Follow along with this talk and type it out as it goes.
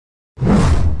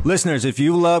Listeners, if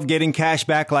you love getting cash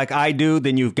back like I do,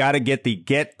 then you've got to get the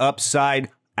Get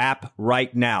Upside app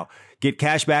right now. Get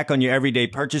cash back on your everyday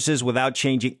purchases without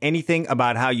changing anything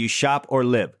about how you shop or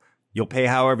live. You'll pay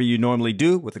however you normally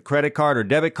do with a credit card or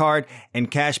debit card,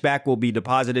 and cash back will be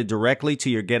deposited directly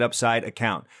to your Get Upside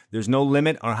account. There's no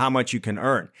limit on how much you can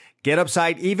earn. Get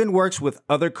Upside even works with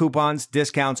other coupons,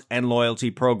 discounts, and loyalty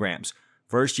programs.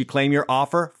 First, you claim your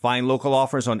offer, find local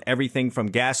offers on everything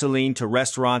from gasoline to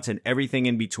restaurants and everything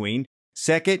in between.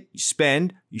 Second, you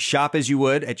spend, you shop as you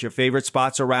would at your favorite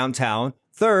spots around town.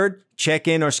 Third, check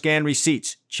in or scan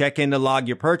receipts. Check in to log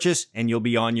your purchase and you'll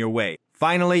be on your way.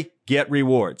 Finally, get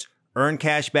rewards. Earn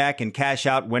cash back and cash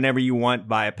out whenever you want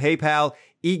via PayPal,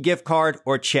 e-gift card,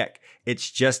 or check.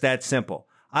 It's just that simple.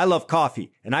 I love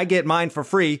coffee, and I get mine for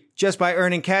free just by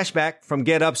earning cash back from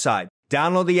Get Upside.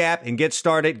 Download the app and get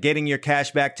started getting your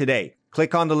cash back today.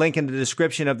 Click on the link in the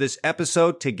description of this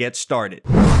episode to get started.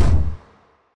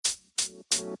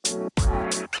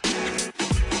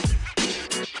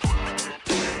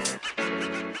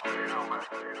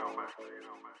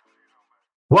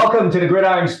 Welcome to the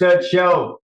Gridiron Stud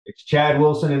Show. It's Chad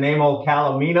Wilson and Emil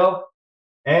Calomino.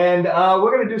 And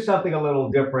we're going to do something a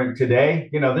little different today.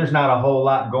 You know, there's not a whole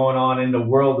lot going on in the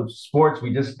world of sports.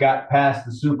 We just got past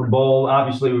the Super Bowl.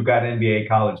 Obviously, we've got NBA,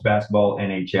 college basketball,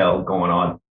 NHL going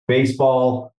on.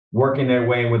 Baseball working their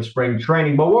way in with spring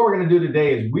training. But what we're going to do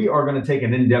today is we are going to take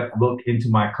an in-depth look into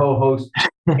my co-host,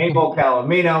 Emil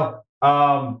Calomino,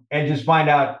 and just find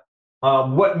out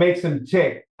what makes him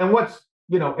tick. And what's,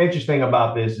 interesting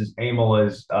about this is Emil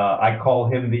is, I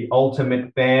call him the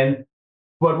ultimate fan.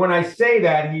 But when I say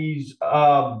that, he's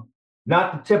not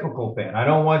the typical fan. I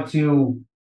don't want to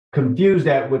confuse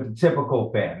that with the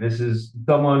typical fan. This is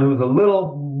someone who's a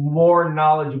little more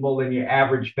knowledgeable than your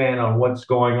average fan on what's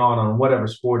going on whatever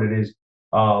sport it is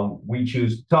we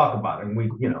choose to talk about. And we,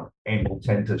 Emil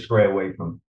tend to stray away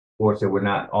from sports that we're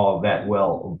not all that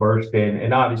well versed in.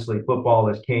 And obviously, football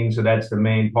is king, so that's the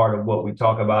main part of what we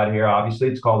talk about here. Obviously,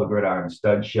 it's called the Gridiron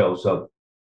Stud Show. So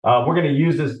we're going to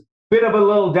use this bit of a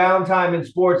little downtime in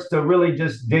sports to really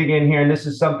just dig in here. And this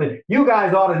is something you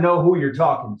guys ought to know who you're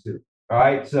talking to. All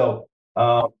right. So,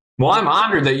 well, I'm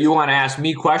honored that you want to ask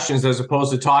me questions as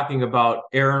opposed to talking about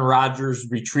Aaron Rodgers'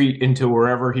 retreat into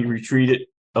wherever he retreated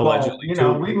allegedly.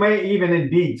 We may even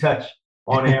indeed touch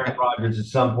on Aaron Rodgers at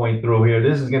some point through here.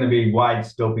 This is going to be wide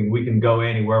scoping. We can go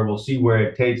anywhere. We'll see where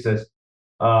it takes us.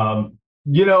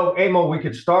 Emil, we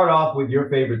could start off with your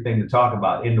favorite thing to talk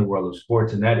about in the world of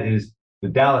sports, and that is the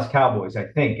Dallas Cowboys, I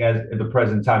think, at the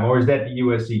present time. Or is that the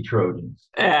USC Trojans?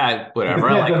 Whatever.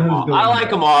 I like them all. I like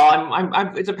them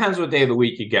all. It depends what day of the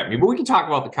week you get me. But we can talk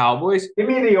about the Cowboys. Give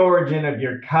me the origin of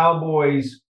your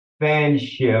Cowboys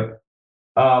fanship.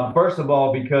 First of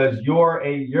all, because you're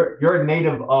a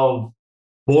native of...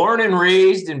 Born and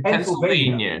raised in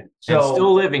Pennsylvania. And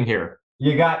still living here.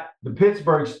 You got the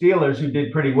Pittsburgh Steelers, who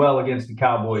did pretty well against the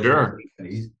Cowboys. Sure. In the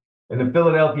 60s. And the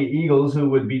Philadelphia Eagles, who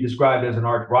would be described as an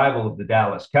arch rival of the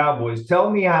Dallas Cowboys. Tell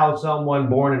me how someone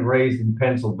born and raised in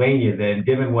Pennsylvania, then,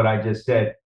 given what I just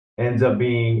said, ends up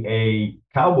being a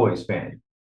Cowboys fan.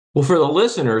 Well, for the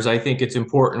listeners, I think it's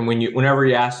important whenever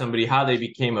you ask somebody how they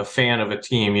became a fan of a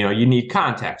team, you need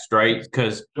context, right?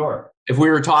 Because if we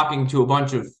were talking to a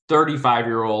bunch of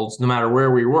 35-year-olds, no matter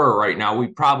where we were right now,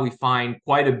 we'd probably find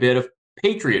quite a bit of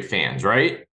Patriot fans,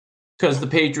 right? Because the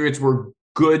Patriots were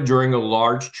good during a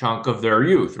large chunk of their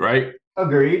youth, right?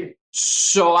 Agreed.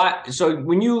 So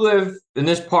when you live in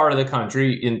this part of the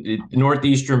country, in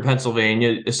northeastern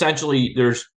Pennsylvania, essentially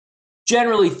there's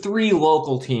generally three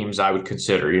local teams I would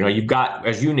consider. You've got,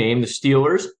 as you named, the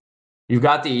Steelers, you've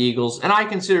got the Eagles, and I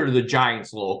consider the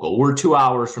Giants local. We're 2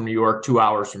 hours from New York, 2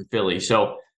 hours from Philly.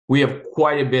 So we have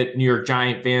quite a bit New York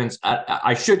Giant fans.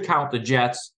 I should count the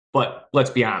Jets, but let's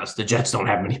be honest, the Jets don't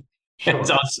have many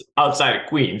fans outside of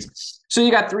Queens. So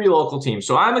you got three local teams.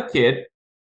 So I'm a kid.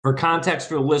 For context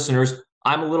for the listeners,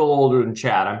 I'm a little older than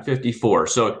Chad. I'm 54.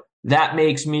 So that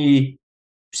makes me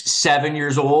 7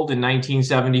 years old in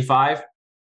 1975.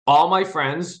 All my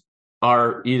friends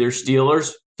are either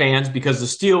Steelers fans because the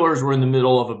Steelers were in the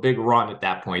middle of a big run at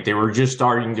that point. They were just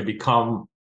starting to become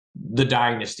the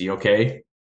dynasty, okay?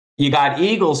 You got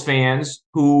Eagles fans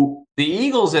who the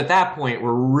Eagles at that point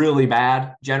were really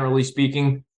bad, generally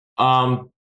speaking.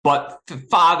 But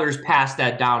fathers passed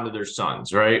that down to their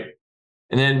sons, right?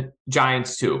 And then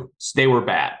Giants too. They were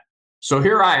bad. So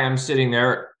here I am sitting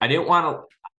there. I didn't want to,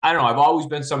 I don't know. I've always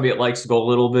been somebody that likes to go a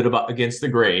little bit against the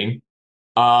grain.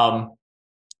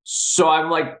 So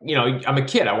I'm like, I'm a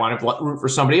kid. I want to root for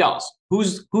somebody else.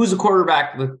 Who's the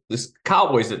quarterback of the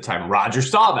Cowboys at the time? Roger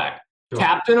Staubach, sure.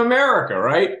 Captain America,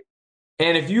 right?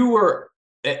 And if you were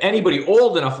anybody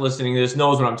old enough listening to this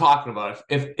knows what I'm talking about.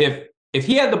 If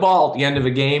he had the ball at the end of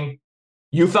a game,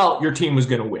 you felt your team was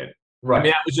going to win. Right. I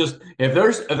mean, that was just if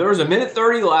there was a minute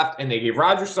 30 left and they gave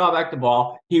Roger Staubach the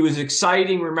ball, he was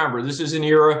exciting. Remember, this is an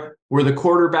era where the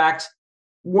quarterbacks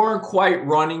weren't quite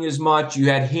running as much. You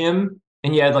had him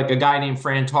and you had like a guy named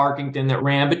Fran Tarkington that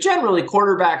ran, but generally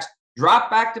quarterbacks dropped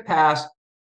back to pass,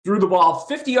 threw the ball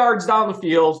 50 yards down the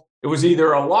field. It was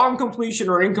either a long completion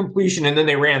or incompletion, and then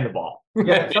they ran the ball.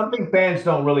 Yeah, something fans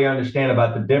don't really understand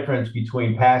about the difference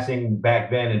between passing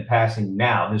back then and passing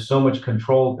now. There's so much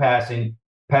controlled passing,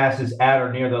 passes at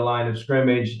or near the line of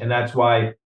scrimmage, and that's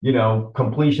why,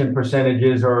 completion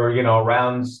percentages are,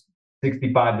 around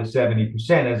 65 to 70%,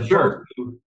 as opposed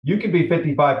to you could be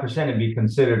 55% and be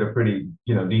considered a pretty,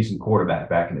 decent quarterback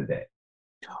back in the day.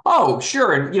 Oh,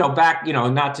 sure. And, back,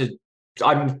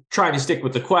 I'm trying to stick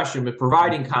with the question, but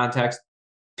providing context,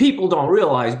 people don't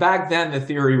realize back then the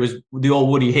theory was the old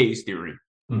Woody Hayes theory.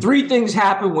 Mm-hmm. 3 things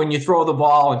happen when you throw the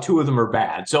ball and 2 of them are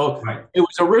bad. So It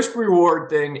was a risk reward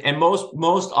thing. And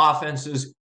most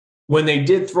offenses, when they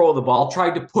did throw the ball,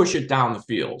 tried to push it down the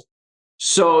field.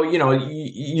 So,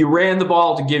 you ran the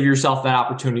ball to give yourself that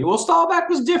opportunity. Well, Staubach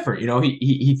was different.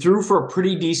 He threw for a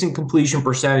pretty decent completion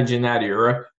percentage in that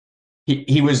era.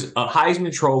 He was a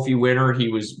Heisman Trophy winner. He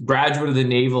was graduate of the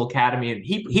Naval Academy, and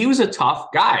he was a tough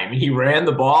guy. I mean, he ran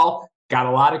the ball, got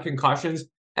a lot of concussions,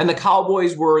 and the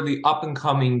Cowboys were the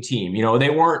up-and-coming team. They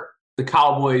weren't the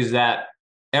Cowboys that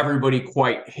everybody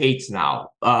quite hates now.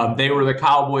 They were the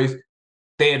Cowboys.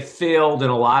 They had failed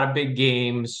in a lot of big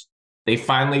games. They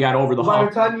finally got over the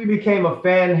hump. By the time you became a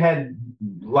fan,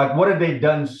 what had they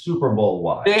done Super Bowl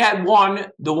wise? They had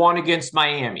the one against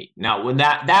Miami. Now, when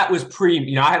that was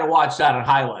I had to watch that on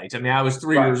highlights. I mean, I was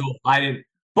 3 years old.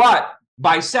 But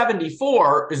by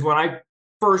 74 is when I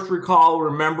first recall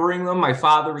remembering them. My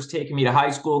father was taking me to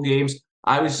high school games.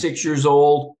 I was 6 years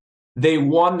old. They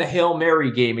won the Hail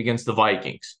Mary game against the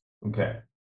Vikings. Okay.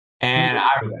 And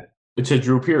to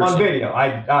Drew Pearson. On video,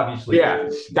 I obviously. Yeah,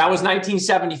 that was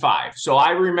 1975. So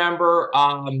I remember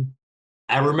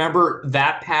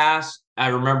that pass. I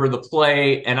remember the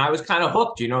play, and I was kind of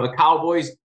hooked. The Cowboys,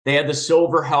 they had the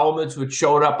silver helmets, which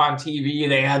showed up on TV.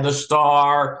 They had the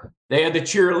star. They had the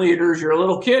cheerleaders. You're a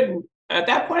little kid. At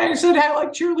that point, I said, I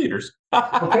like cheerleaders.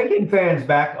 Well, taking fans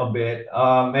back a bit,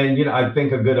 and I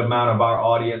think a good amount of our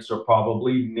audience are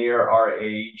probably near our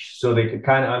age, so they could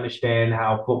kind of understand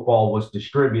how football was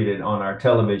distributed on our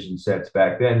television sets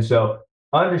back then. So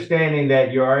understanding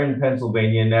that you are in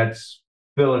Pennsylvania, and that's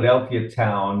Philadelphia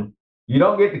town, you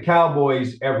don't get the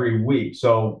Cowboys every week.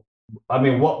 So, I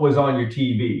mean, what was on your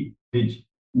TV? Did you?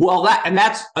 Well,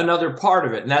 that's another part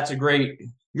of it, and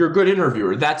you're a good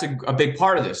interviewer. That's a big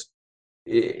part of this.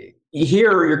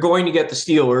 Here, you're going to get the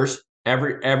Steelers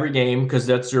every game because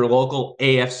that's your local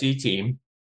AFC team.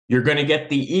 You're going to get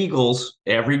the Eagles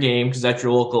every game because that's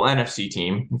your local NFC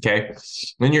team. Okay,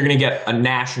 then you're going to get a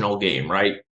national game,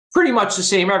 right? Pretty much the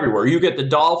same everywhere. You get the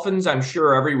Dolphins, I'm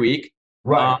sure, every week.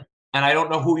 Right. And I don't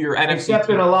know who your NFC except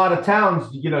team in a lot of towns,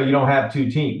 you don't have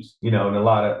 2 teams. In a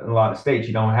lot of states,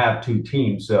 you don't have 2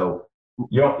 teams. So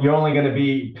you're only going to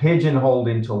be pigeonholed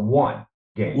into one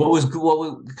game.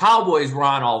 The Cowboys were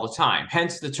on all the time,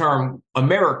 hence the term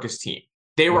America's team.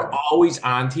 They were always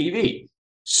on TV.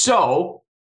 So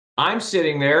I'm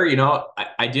sitting there,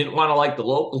 I didn't want to like the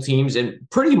local teams, and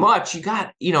pretty much you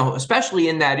got, especially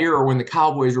in that era when the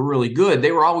Cowboys were really good,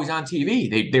 they were always on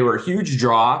TV. They were a huge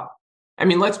draw. I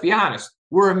mean, let's be honest,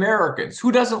 we're Americans.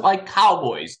 Who doesn't like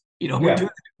Cowboys?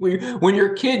 When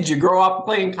you're kids, you grow up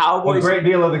playing Cowboys. A great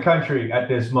deal of the country at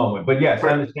this moment, but yes,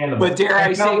 understandable. But dare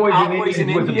I say, Cowboys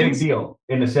and Indians was a big deal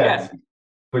in the 70s, yes.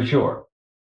 For sure.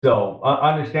 So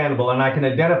understandable, and I can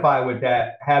identify with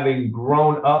that, having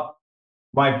grown up.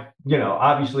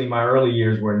 Obviously, my early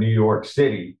years were in New York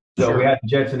City, so we had the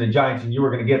Jets and the Giants, and you were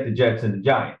going to get the Jets and the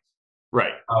Giants,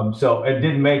 right? So it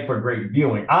didn't make for great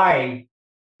viewing. I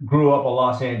grew up a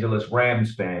Los Angeles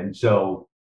Rams fan, so.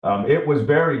 It was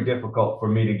very difficult for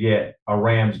me to get a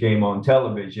Rams game on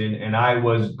television, and I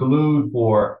was glued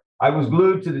to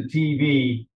the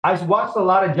TV. I watched a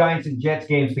lot of Giants and Jets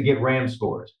games to get Rams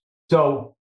scores.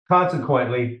 So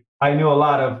consequently, I knew a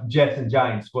lot of Jets and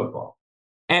Giants football.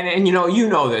 And you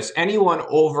know this. Anyone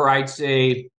over, I'd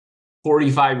say,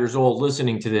 45 years old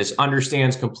listening to this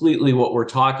understands completely what we're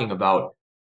talking about.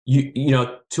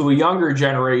 To a younger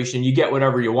generation, you get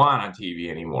whatever you want on TV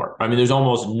anymore. I mean, there's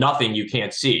almost nothing you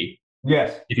can't see.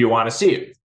 Yes. If you want to see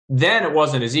it. Then it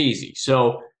wasn't as easy.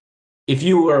 So if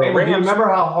you were do you remember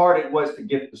how hard it was to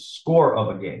get the score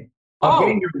of a game? A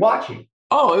game you're watching.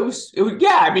 Oh, it was,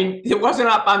 yeah. I mean, it wasn't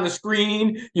up on the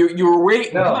screen. You were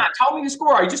waiting. Come on, No, tell me the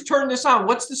score. I just turned this on.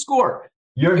 What's the score?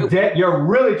 you're It, dead. You're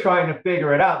really trying to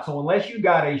figure it out. So unless you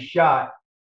got a shot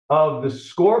of the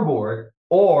scoreboard,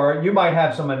 or you might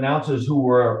have some announcers who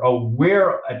were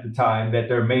aware at the time that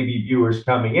there may be viewers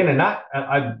coming in, and not,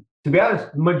 to be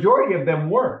honest, the majority of them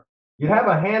weren't. You'd have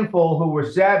a handful who were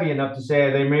savvy enough to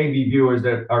say there may be viewers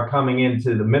that are coming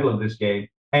into the middle of this game,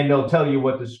 and they'll tell you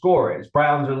what the score is.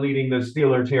 Browns are leading the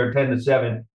Steelers here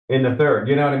 10-7 in the third.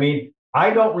 You know what I mean? I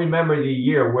don't remember the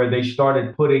year where they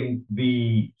started putting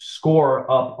the score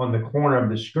up on the corner of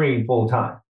the screen full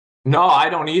time. no, I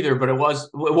don't either. But it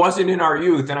wasn't in our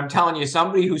youth. And I'm telling you,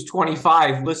 somebody who's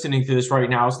 25 listening to this right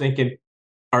now is thinking,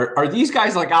 are these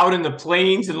guys like out in the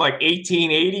plains in like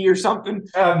 1880 or something?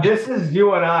 This is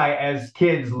you and I as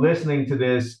kids listening to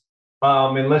this,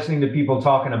 and listening to people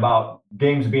talking about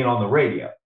games being on the radio.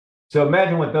 So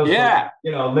imagine what those Yeah.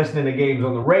 folks, listening to games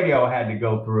on the radio had to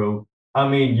go through. I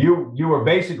mean, you were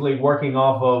basically working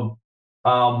off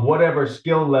of whatever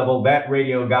skill level that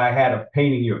radio guy had of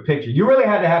painting you a picture. You really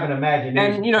had to have an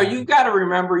imagination. And you've got to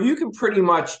remember, you can pretty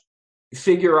much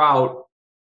figure out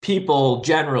people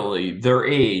generally, their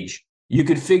age. You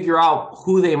could figure out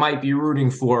who they might be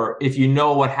rooting for if you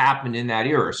know what happened in that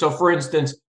era. So, for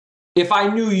instance, if I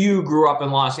knew you grew up in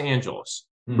Los Angeles,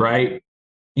 right?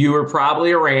 You were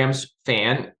probably a Rams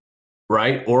fan,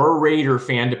 right? Or a Raider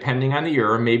fan, depending on the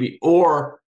era, maybe.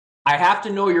 Or I have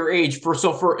to know your age for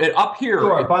up here.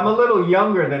 Sure, if I'm a little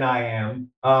younger than I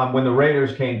am, when the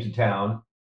Raiders came to town,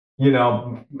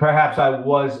 perhaps I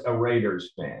was a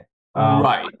Raiders fan.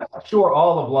 Right. I'm not sure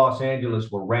all of Los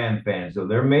Angeles were Ram fans, though.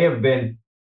 There may have been.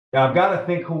 I've got to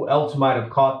think who else might have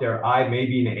caught their eye,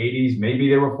 maybe in the 80s. Maybe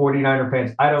they were 49er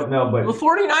fans. I don't know. But the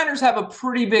 49ers have a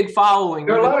pretty big following.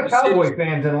 There are a lot of Cowboy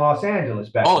fans in Los Angeles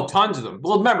back then. Tons of them.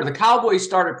 Well, remember, the Cowboys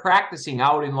started practicing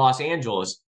out in Los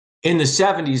Angeles in the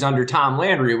 70s under Tom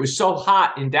Landry. It was so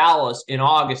hot in Dallas in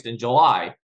August and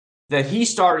July that he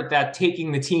started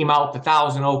taking the team out to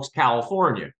Thousand Oaks,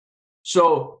 California.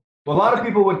 So a lot of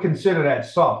people would consider that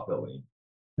soft, though.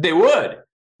 They would.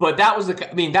 But that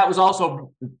was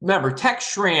also, remember, Tex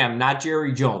Schramm, not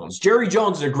Jerry Jones. Jerry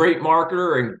Jones is a great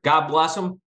marketer, and God bless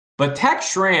him. But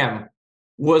Tex Schramm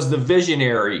was the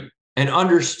visionary and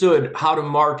understood how to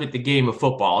market the game of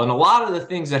football. And a lot of the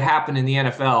things that happen in the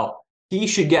NFL, he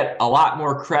should get a lot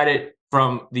more credit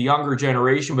from the younger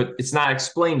generation, but it's not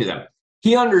explained to them.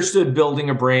 He understood building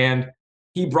a brand.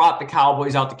 He brought the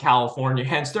Cowboys out to California.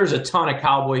 Hence, there's a ton of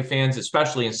Cowboy fans,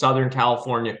 especially in Southern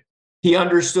California. He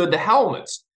understood the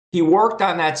helmets. He worked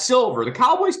on that silver. The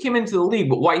Cowboys came into the league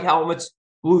with white helmets,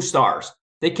 blue stars.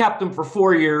 They kept them for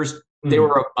 4 years. They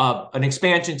were an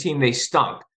expansion team. They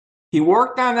stunk. He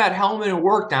worked on that helmet and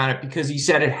worked on it because he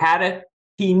said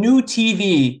he knew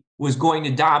TV was going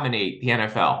to dominate the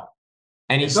NFL.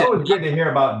 And it's always good to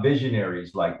hear about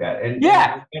visionaries like that. And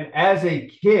as a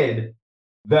kid,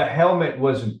 the helmet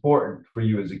was important for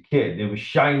you as a kid. It was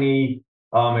shiny.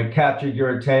 It captured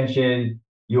your attention.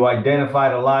 You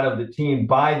identified a lot of the team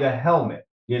by the helmet,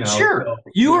 Sure. So,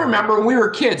 you remember when we were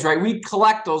kids, right? We'd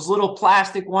collect those little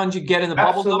plastic ones you get in the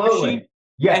bubble gum machine.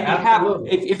 Yeah, and you'd have,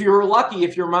 if you were lucky,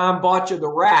 if your mom bought you the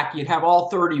rack, you'd have all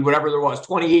 30, whatever there was,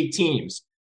 28 teams.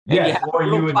 Yes, or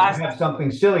you would have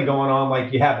something silly going on,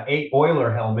 like you have 8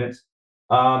 Oiler helmets,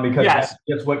 because that's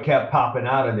just what kept popping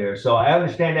out of there. So I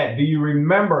understand that. Do you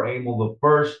remember, Emil, the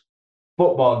first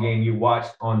football game you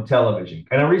watched on television?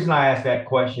 And the reason I ask that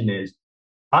question is,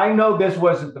 I know this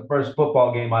wasn't the first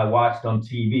football game I watched on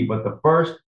TV, but the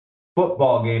first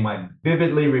football game I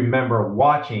vividly remember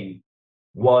watching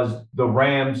was the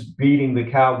Rams beating the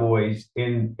Cowboys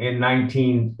in the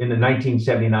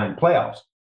 1979 playoffs.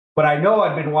 But I know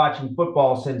I've been watching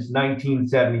football since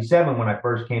 1977 when I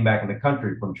first came back in the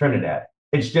country from Trinidad.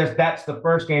 It's just that's the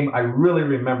first game I really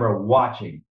remember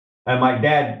watching. And my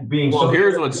dad being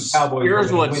here's what's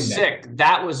sick.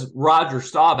 That was Roger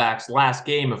Staubach's last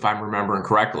game, if I'm remembering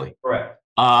correctly. Correct.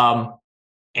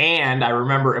 And I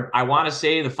remember, I want to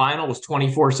say the final was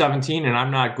 24-17, and I'm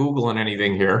not Googling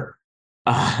anything here.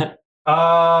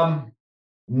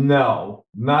 No,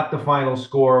 not the final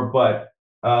score, but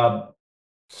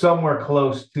somewhere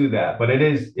close to that. But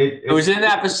it was in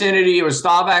that vicinity. It was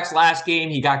Staubach's last game.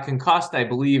 He got concussed, I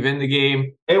believe, in the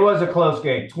game. It was a close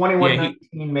game. 21-19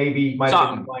 maybe might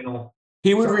have been the final.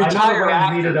 He would retire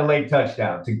after. Needed a late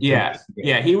touchdown.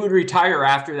 He would retire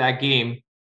after that game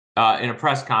in a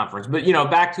press conference. But,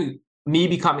 back to me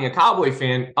becoming a Cowboy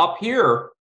fan, up here,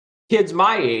 kids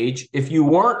my age, if you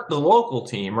weren't the local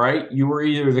team, right, you were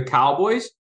either the Cowboys,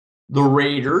 the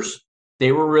Raiders,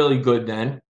 they were really good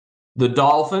then, the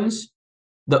Dolphins,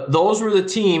 those were the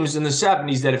teams in the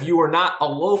 70s that if you were not a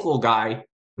local guy,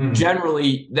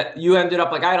 generally that you ended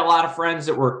up like I had a lot of friends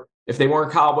that were, if they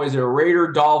weren't Cowboys, they were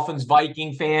Raider, Dolphins,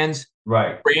 Viking fans,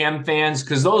 right, Ram fans,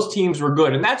 because those teams were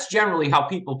good. And that's generally how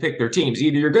people pick their teams.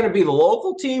 Either you're going to be the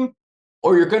local team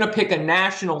or you're going to pick a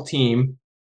national team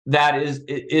that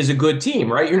is a good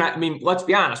team, right? You're not, I mean, let's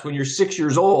be honest, when you're 6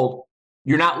 years old,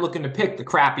 you're not looking to pick the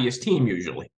crappiest team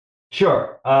usually.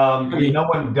 Sure. No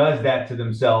one does that to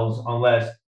themselves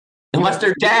unless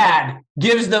their dad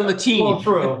gives them a team.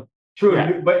 Well, true.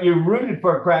 Yeah. But you rooted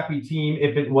for a crappy team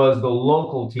if it was the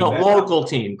local team. The local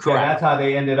team, correct. Yeah, that's how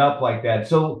they ended up like that.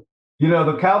 So,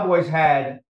 the Cowboys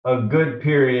had a good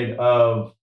period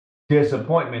of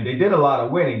disappointment. They did a lot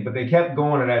of winning, but they kept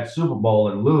going to that Super Bowl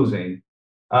and losing.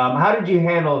 How did you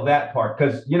handle that part?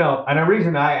 Because, and the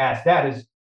reason I asked that is,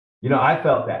 I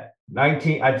felt that.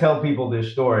 I tell people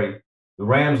this story. The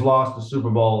Rams lost the Super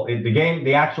Bowl.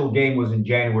 The actual game was in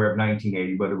January of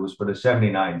 1980, but it was for the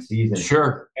 79 season.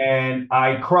 Sure. And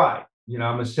I cried.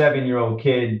 I'm a 7-year-old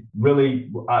kid. Really,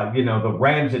 the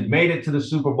Rams had made it to the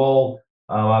Super Bowl.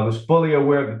 I was fully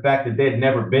aware of the fact that they'd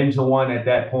never been to one at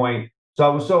that point. So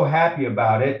I was so happy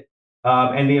about it.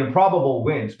 And the improbable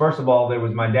wins. First of all, there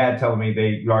was my dad telling me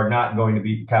they are not going to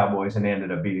beat the Cowboys, and they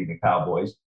ended up beating the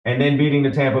Cowboys. And then beating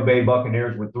the Tampa Bay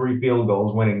Buccaneers with 3 field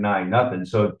goals, winning 9-0.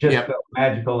 So it just felt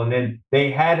magical. And then they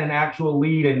had an actual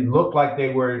lead and looked like they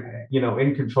were,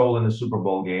 in control in the Super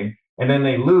Bowl game. And then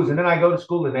they lose. And then I go to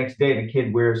school the next day, and the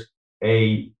kid wears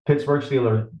a Pittsburgh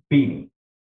Steelers beanie.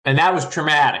 And that was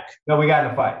traumatic. No, we got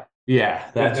in a fight.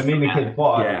 Yeah. The kid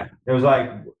fought. Yeah. It was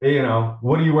like,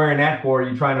 what are you wearing that for? Are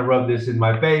you trying to rub this in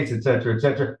my face, et cetera, et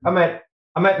cetera? I'm at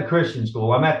the Christian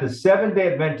school. I'm at the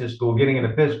Seventh-day Adventist school getting in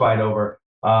a fist fight over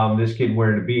this kid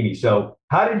wearing a beanie. So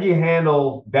how did you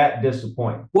handle that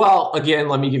disappointment? Well, again,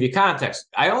 let me give you context.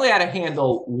 I only had to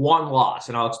handle one loss,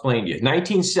 and I'll explain to you.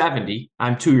 1970,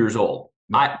 I'm 2 years old.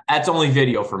 That's only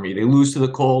video for me. They lose to the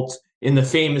Colts in the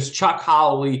famous Chuck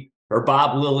Howley or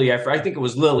Bob Lilly. I think it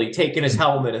was Lilly taking his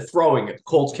helmet and throwing it. The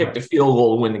Colts kicked a field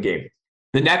goal to win the game.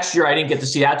 The next year, I didn't get to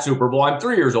see that Super Bowl. I'm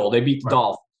 3 years old. They beat the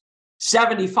Dolphins.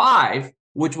 75,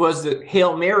 which was the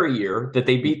Hail Mary year that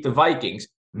they beat the Vikings.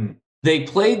 They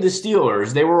played the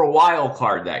Steelers. They were a wild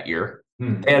card that year.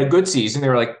 They had a good season. They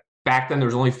were like, back then there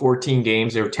was only 14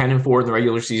 games. They were 10-4 in the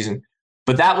regular season.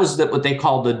 But that was what they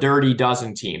called the Dirty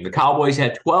Dozen team. The Cowboys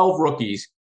had 12 rookies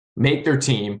make their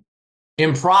team,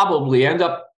 improbably end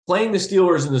up playing the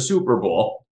Steelers in the Super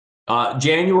Bowl.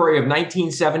 January of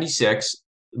 1976,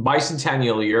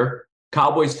 bicentennial year.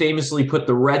 Cowboys famously put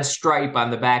the red stripe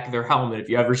on the back of their helmet, if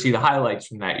you ever see the highlights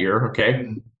from that year,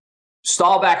 okay?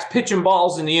 Stallbacks pitching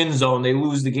balls in the end zone. They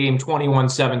lose the game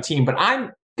 21-17. But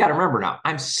I'm got to remember now,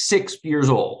 I'm 6 years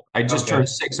old. I just turned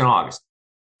 6 in August.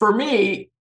 For me,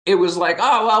 it was like,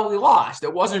 oh, well, we lost.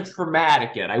 It wasn't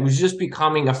traumatic yet. I was just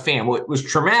becoming a fan. What was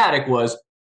traumatic was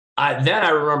then I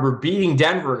remember beating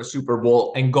Denver in a Super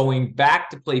Bowl and going back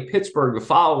to play Pittsburgh the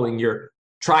following year,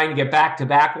 trying to get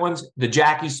back-to-back ones. The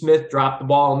Jackie Smith dropped the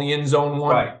ball in the end zone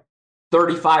one,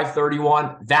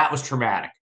 35-31. That was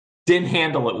traumatic. Didn't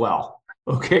handle it well.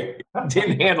 Okay.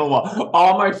 Didn't handle it well.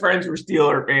 All my friends were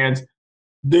Steeler fans.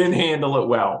 Didn't handle it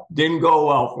well. Didn't go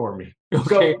well for me.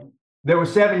 Okay. So there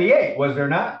was 78, was there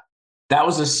not? That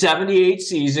was a 78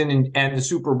 season, and the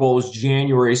Super Bowl was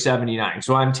January 79.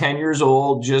 So I'm 10 years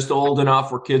old, just old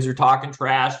enough where kids are talking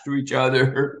trash to each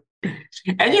other. And,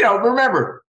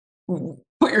 remember,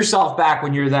 put yourself back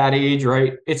when you're that age,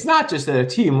 right? It's not just that a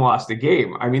team lost a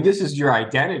game. I mean, this is your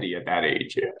identity at that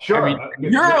age. Sure. I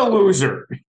mean, you're a loser.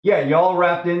 Yeah, y'all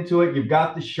wrapped into it. You've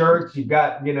got the shirts. You've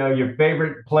got, your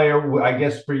favorite player, I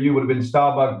guess for you would have been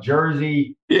Starbucks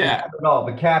jersey. Yeah. All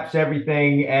the caps,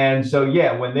 everything. And so,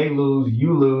 when they lose,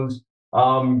 you lose.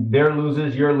 They're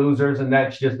losers, you're losers, and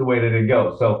that's just the way that it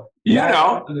goes. So,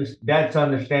 that's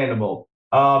understandable.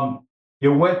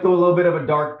 You went through a little bit of a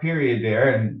dark period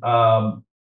there,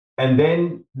 and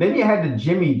then you had the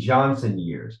Jimmy Johnson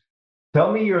years.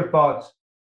 Tell me your thoughts,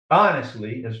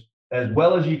 honestly, as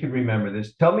well as you can remember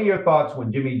this. Tell me your thoughts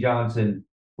when Jimmy Johnson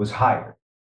was hired.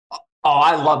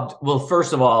 Oh, well,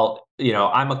 first of all,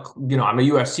 I'm a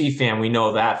USC fan. We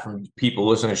know that from people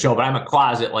listening to the show, but I'm a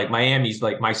closet, like Miami's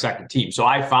like my second team. So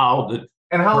I followed it.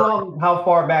 And how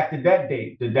far back did that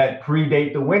date? Did that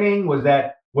predate the winning? Was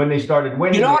that when they started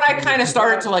winning? When I kind of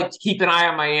started to keep an eye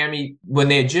on Miami when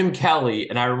they had Jim Kelly,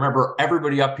 and I remember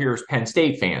everybody up here is Penn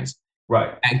State fans.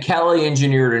 Right. And Kelly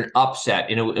engineered an upset.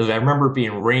 And I remember it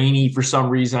being rainy for some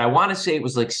reason. I want to say it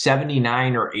was like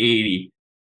 79 or 80.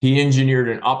 He engineered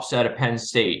an upset at Penn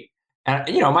State. And,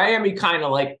 Miami kind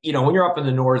of when you're up in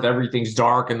the north, everything's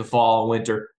dark in the fall and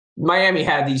winter. Miami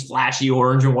had these flashy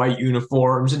orange and white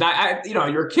uniforms, and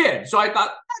you're a kid, so I thought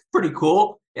that's pretty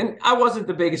cool. And I wasn't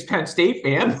the biggest Penn State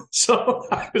fan, so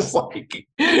I was like,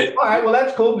 all right, well,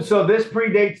 that's cool. So this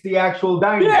predates the actual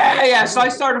dynasty. Yeah. So I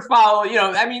started following.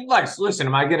 Listen,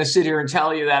 am I going to sit here and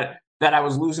tell you that I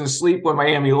was losing sleep when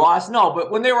Miami lost? No, but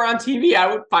when they were on TV,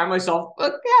 I would find myself,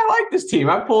 I like this team.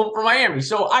 I'm pulling for Miami.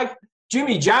 So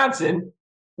Jimmy Johnson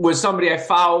was somebody I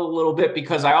followed a little bit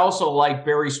because I also liked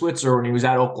Barry Switzer when he was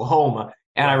at Oklahoma.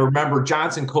 And I remember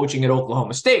Johnson coaching at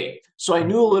Oklahoma State. So I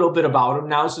knew a little bit about him.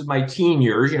 Now this is my teen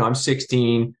years. I'm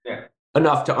 16,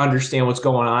 enough to understand what's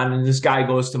going on. And this guy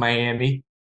goes to Miami.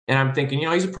 And I'm thinking,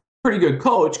 he's a pretty good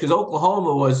coach because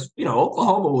Oklahoma was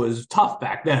tough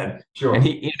back then. Sure. And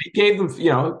he gave them,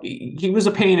 he was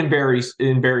a pain in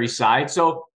Barry's side.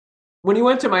 So when he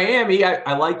went to Miami,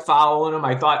 I liked following him.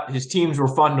 I thought his teams were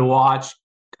fun to watch.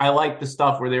 I liked the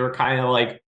stuff where they were kind of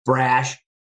like brash.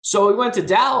 So we went to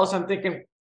Dallas. I'm thinking,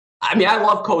 I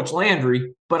love Coach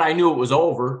Landry, but I knew it was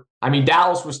over.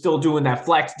 Dallas was still doing that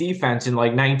flex defense in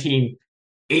like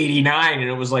 1989, and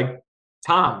it was like,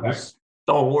 Tom, this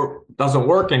doesn't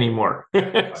work anymore.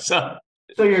 So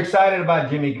you're excited about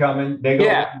Jimmy coming. They go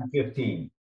 1-15.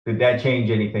 Did that change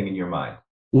anything in your mind?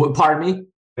 What? Pardon me?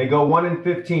 They go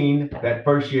 1-15 that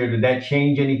first year. Did that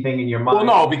change anything in your mind? Well,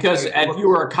 no, because if you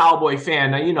were a Cowboy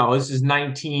fan, now this is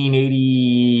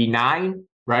 1989.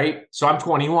 Right. So I'm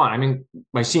 21.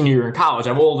 My senior year in college.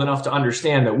 I'm old enough to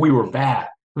understand that we were bad.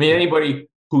 Anybody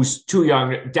who's too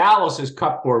young, Dallas is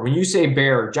cupboard. When you say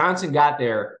Bear, Johnson got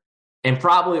there and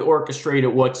probably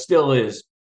orchestrated what still is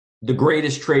the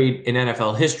greatest trade in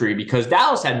NFL history because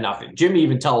Dallas had nothing. Jimmy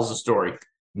even tells the story.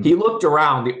 He looked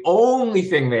around. The only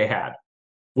thing they had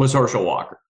was Herschel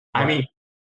Walker. And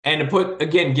to put,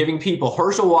 again, giving people,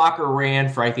 Herschel Walker ran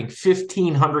for, I think,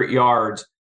 1,500 yards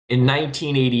in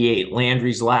 1988,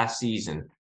 Landry's last season.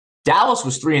 Dallas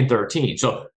was 3-13.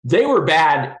 So they were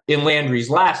bad in Landry's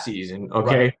last season.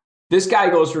 Okay. Right. This guy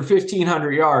goes for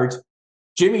 1,500 yards.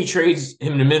 Jimmy trades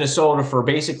him to Minnesota for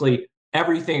basically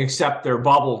everything except their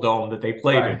bubble dome that they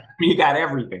played in. He got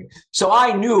everything. So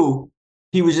I knew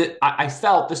I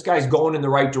felt this guy's going in the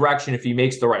right direction if he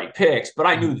makes the right picks, but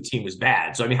I knew the team was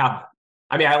bad. So,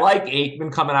 I like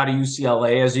Aikman coming out of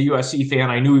UCLA. As a USC fan,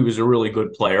 I knew he was a really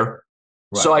good player.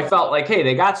 Right. So I felt like, hey,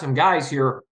 they got some guys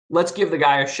here. Let's give the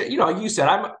guy a shot. You said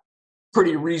I'm a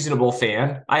pretty reasonable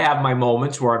fan. I have my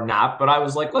moments where I'm not, but I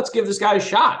was like, let's give this guy a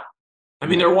shot. They're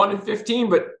 1-15,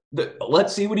 but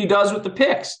let's see what he does with the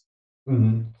picks.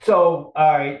 Mm-hmm. So,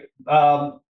 all right,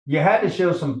 you had to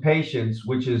show some patience,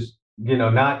 which is,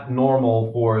 not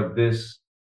normal for this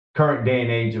current day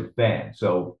and age of fans.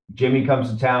 So Jimmy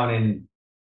comes to town in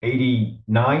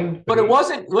 89. But it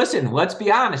wasn't, listen, let's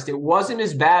be honest. It wasn't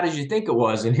as bad as you think it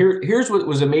was. And here's what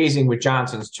was amazing with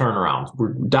Johnson's turnaround.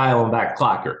 We're dialing back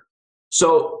clock here.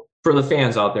 So for the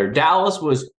fans out there, Dallas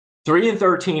was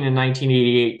 3-13 in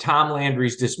 1988. Tom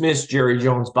Landry's dismissed. Jerry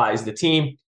Jones buys the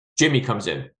team. Jimmy comes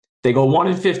in. They go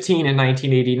 1-15 in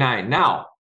 1989. Now,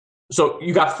 so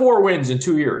you got 4 wins in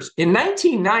 2 years. In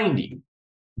 1990,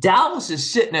 Dallas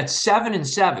is sitting at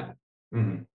 7-7.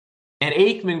 Mm-hmm. And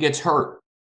Aikman gets hurt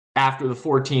after the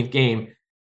 14th game,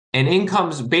 and in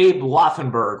comes Babe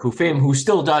Laufenberg, who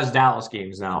still does Dallas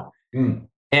games now.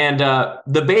 And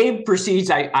the Babe proceeds.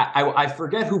 I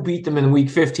forget who beat them in week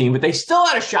 15, but they still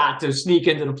had a shot to sneak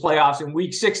into the playoffs in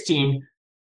week 16,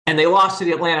 and they lost to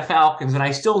the Atlanta Falcons. And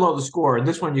I still know the score. And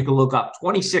this one you can look up,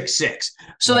 26-6.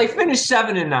 So they finished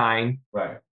 7-9.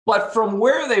 Right. But from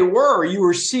where they were, you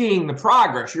were seeing the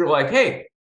progress. You're like, hey,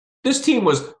 this team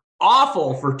was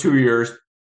awful for 2 years.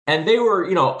 And they were,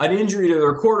 an injury to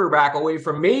their quarterback away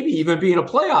from maybe even being a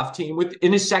playoff team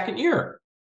in his second year.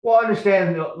 Well,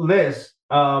 understand this.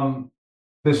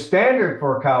 The standard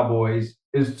for Cowboys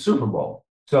is Super Bowl.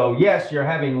 So yes, you're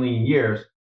having lean years.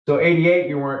 So 88,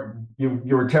 you were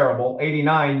terrible.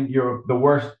 89, you're the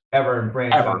worst ever in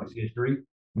franchise history.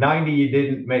 90, you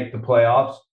didn't make the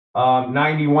playoffs.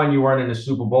 91, you weren't in the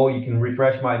Super Bowl. You can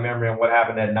refresh my memory on what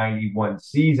happened that 91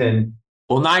 season.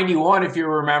 Well, 91, if you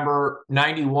remember,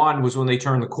 91 was when they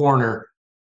turned the corner.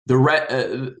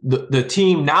 The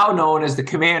team now known as the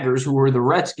Commanders, who were the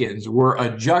Redskins, were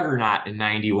a juggernaut in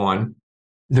 91.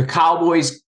 The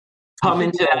Cowboys come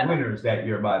into that. Winners that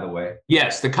year, by the way.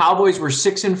 Yes, the Cowboys were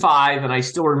 6-5, and I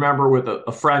still remember with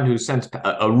a friend who since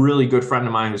a really good friend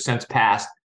of mine who since passed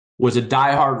was a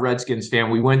diehard Redskins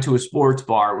fan. We went to a sports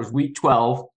bar. It was week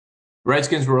 12.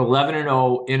 Redskins were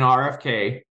 11-0 in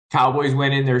RFK. Cowboys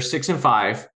went in there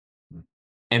 6-5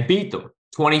 and beat them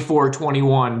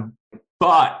 24-21.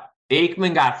 But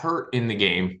Aikman got hurt in the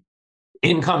game.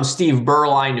 In comes Steve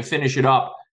Berline to finish it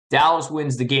up Dallas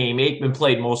wins the game. Aikman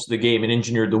played most of the game and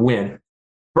engineered the win.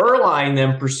 Berline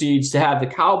then proceeds to have the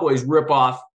Cowboys rip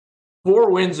off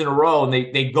 4 wins in a row, and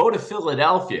they go to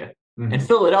Philadelphia. Mm-hmm. And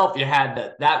Philadelphia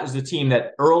had that was the team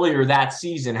that earlier that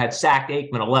season had sacked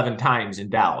Aikman 11 times in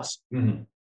Dallas. Mm-hmm.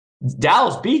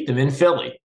 Dallas beat them in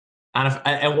Philly.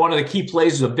 And one of the key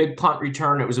plays was a big punt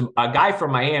return. It was a guy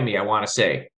from Miami, I want to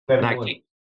say.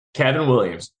 Kevin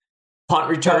Williams. Punt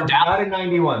return. No, not in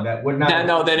 91. That would not.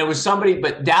 No, then it was somebody,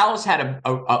 but Dallas had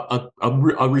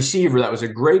a receiver that was a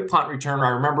great punt returner. I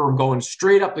remember him going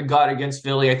straight up the gut against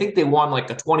Philly. I think they won like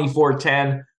a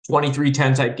 24-10,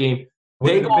 23-10 type game.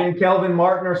 Would it have been Kelvin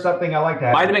Martin or something? I like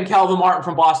that. Might have been Kelvin Martin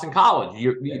from Boston College.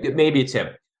 Maybe it's him.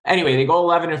 Anyway, they go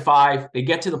 11-5. They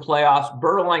get to the playoffs.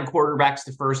 Berline quarterbacks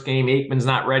the first game. Aikman's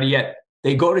not ready yet.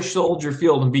 They go to Soldier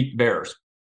Field and beat the Bears.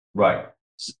 Right.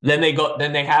 Then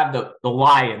they have the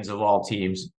Lions of all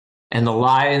teams, and the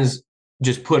Lions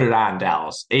just put it on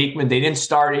Dallas. Aikman, they didn't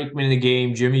start Aikman in the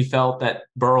game. Jimmy felt that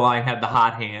Berline had the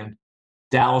hot hand.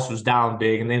 Dallas was down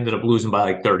big, and they ended up losing by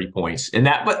like 30 points. And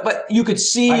that, but you could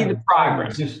see the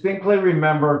progress. I distinctly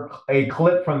remember a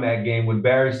clip from that game with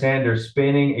Barry Sanders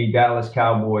spinning a Dallas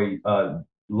Cowboy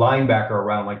linebacker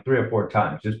around like 3 or 4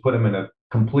 times, just put him in a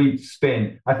complete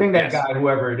spin. I think that guy,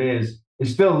 whoever it is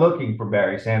still looking for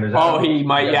Barry Sanders. Oh, he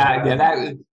might,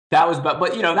 that was,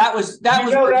 but you know, that is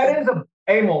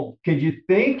Emil, could you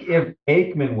think if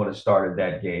Aikman would have started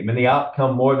that game and the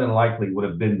outcome more than likely would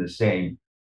have been the same?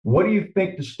 What do you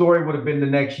think the story would have been the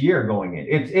next year going in?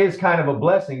 It is kind of a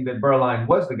blessing that Berline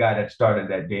was the guy that started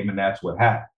that game, and that's what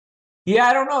happened. Yeah,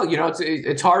 I don't know. You know,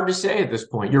 it's hard to say at this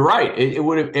point. You're right. It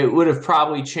would have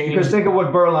probably changed. Because think of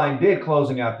what Berline did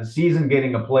closing out the season,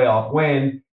 getting a playoff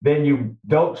win. Then you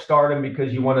don't start him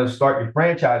because you want to start your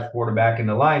franchise quarterback in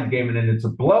the Lions game, and then it's a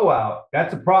blowout.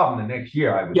 That's a problem the next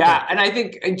year, I would think. And I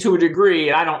think to a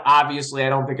degree, I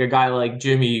don't think a guy like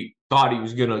Jimmy thought he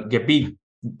was going to get beat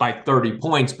by 30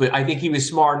 points, but I think he was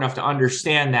smart enough to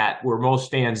understand that where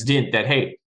most fans didn't, that,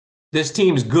 hey, this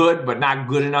team's good, but not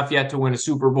good enough yet to win a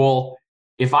Super Bowl.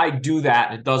 If I do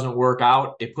that and it doesn't work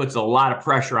out, it puts a lot of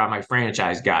pressure on my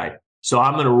franchise guy. So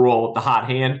I'm going to roll with the hot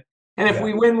hand. And if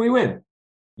we win, we win.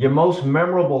 Your most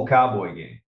memorable Cowboy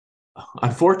game?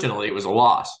 Unfortunately, it was a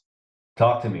loss.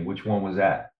 Talk to me. Which one was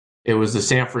that? It was the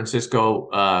San Francisco,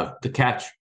 the catch.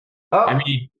 Oh. I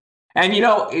mean, and you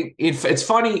know, it's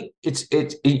funny. It's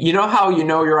you know how you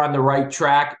know you're on the right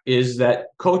track is that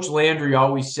Coach Landry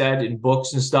always said in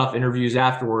books and stuff, interviews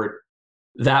afterward,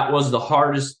 that was the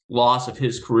hardest loss of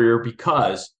his career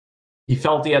because he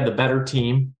felt he had the better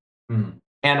team. Mm-hmm.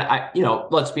 And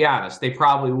let's be honest, they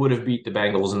probably would have beat the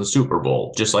Bengals in the Super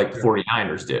Bowl, just like the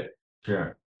 49ers did.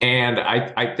 Sure. And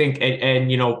I think, and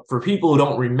for people who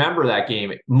don't remember that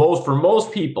game, for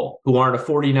most people who aren't a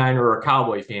 49er or a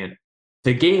Cowboy fan,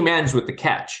 the game ends with the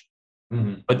catch.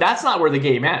 Mm-hmm. But that's not where the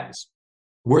game ends.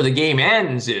 Where the game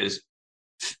ends is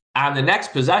on the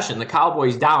next possession, the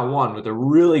Cowboys down 1 with a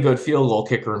really good field goal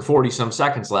kicker and 40-some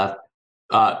seconds left.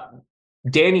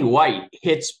 Danny White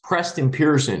hits Preston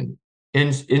Pearson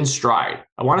in stride.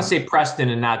 I want to say Preston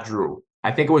and not Drew.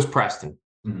 I think it was Preston.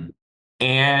 Mm-hmm.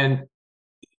 And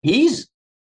he's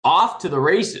off to the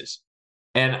races.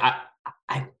 And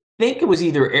I think it was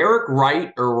either Eric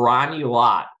Wright or Ronnie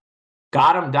Lott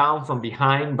got him down from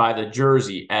behind by the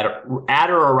jersey at or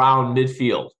around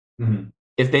midfield. Mm-hmm.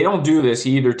 If they don't do this,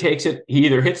 he either hits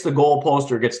the goalpost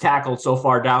or gets tackled so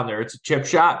far down there. It's a chip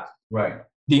shot. Right.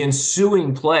 The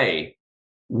ensuing play,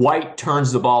 White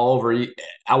turns the ball over.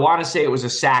 I want to say it was a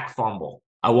sack fumble.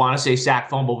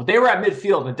 But they were at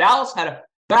midfield, and Dallas had a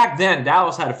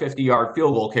 50-yard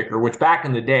field goal kicker, which back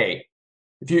in the day,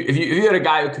 if you had a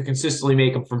guy who could consistently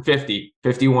make them from 50,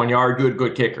 51-yard,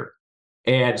 good kicker.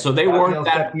 And so they weren't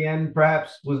that. Septien,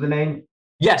 perhaps, was the name?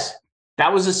 Yes,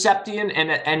 that was a Septien,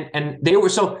 and they were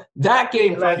so that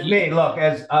game. That's me. Look,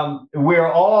 as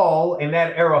we're all in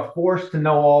that era forced to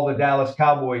know all the Dallas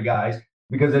Cowboy guys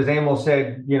because, as Emil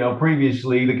said,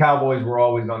 previously the Cowboys were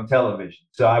always on television.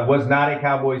 So I was not a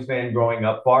Cowboys fan growing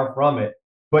up, far from it.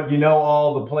 But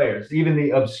all the players, even the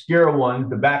obscure ones,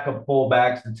 the backup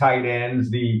fullbacks, the tight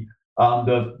ends, the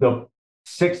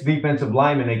 6 defensive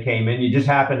linemen that came in, you just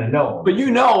happen to know them. But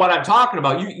you know what I'm talking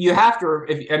about. You have to.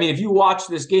 If you watch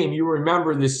this game, you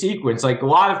remember this sequence. Like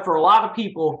for a lot of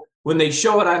people, when they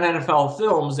show it on NFL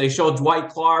films, they show Dwight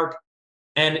Clark,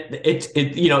 and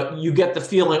you get the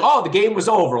feeling, oh, the game was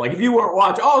over. Like if you weren't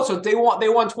watching, so they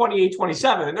won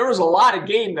 28-27, and there was a lot of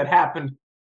game that happened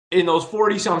in those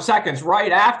 40-some seconds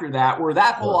right after that, where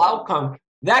that whole outcome,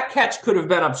 that catch could have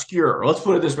been obscure. Let's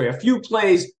put it this way: a few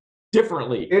plays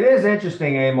differently. It is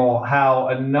interesting, Emil, how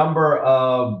a number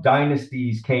of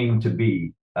dynasties came to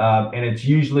be. and it's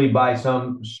usually by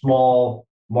some small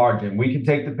margin. We can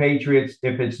take the Patriots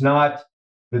if it's not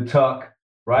the tuck,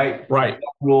 right? Right.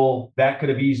 Rule that could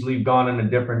have easily gone in a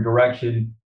different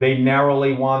direction. They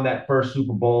narrowly won that first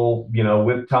Super Bowl,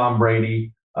 with Tom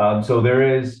Brady. So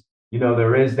there is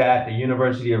that. The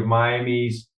University of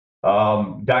Miami's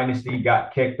dynasty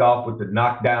got kicked off with the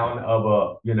knockdown of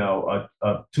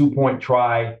a 2-point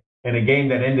try in a game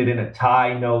that ended in a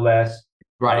tie, no less.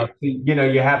 Right.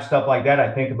 You have stuff like that.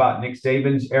 I think about Nick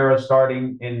Saban's era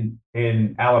starting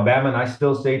in Alabama, and I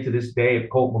still say to this day, if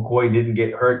Colt McCoy didn't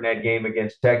get hurt in that game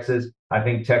against Texas, I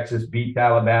think Texas beat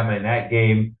Alabama in that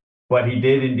game. But he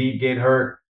did indeed get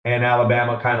hurt, and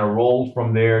Alabama kind of rolled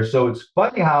from there. So it's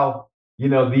funny how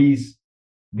these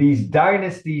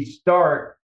dynasties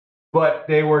start, but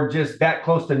they were just that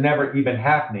close to never even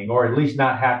happening, or at least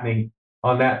not happening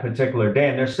on that particular day.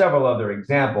 And there's several other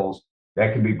examples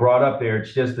that can be brought up there.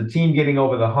 It's just the team getting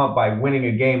over the hump by winning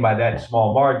a game by that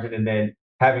small margin and then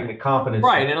having the confidence.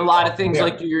 Right. And a lot of things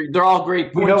they're all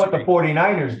great points. We know what the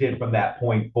 49ers did from that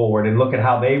point forward, and look at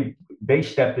how they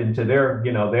stepped into their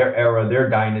era, their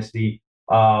dynasty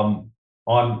on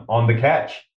the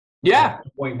catch. Yeah.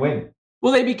 Point win.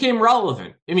 Well, they became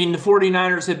relevant. I mean, the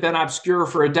 49ers had been obscure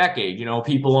for a decade.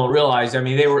 People don't realize. I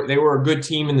mean, they were a good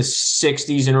team in the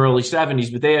 60s and early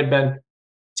 70s, but they had been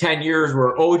 10 years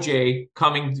where OJ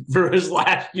coming for his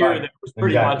last year, right. That was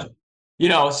pretty much,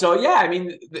 so yeah, I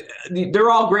mean, they're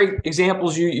all great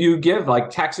examples you give, like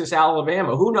Texas,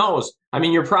 Alabama. Who knows? I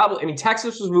mean,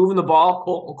 Texas was moving the ball.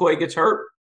 Colt McCoy gets hurt.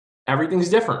 Everything's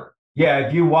different. Yeah,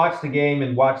 if you watch the game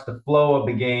and watch the flow of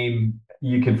the game,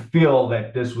 you can feel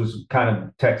that this was kind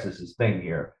of Texas's thing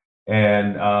here.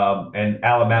 And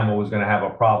Alabama was going to have a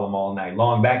problem all night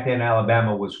long. Back then,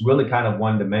 Alabama was really kind of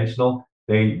one-dimensional.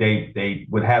 They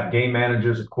would have game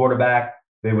managers at quarterback.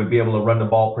 They would be able to run the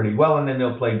ball pretty well, and then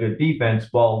they'll play good defense.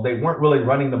 Well, they weren't really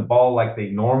running the ball like they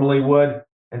normally would,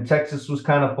 and Texas was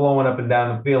kind of flowing up and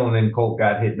down the field, and then Colt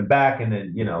got hit in the back, and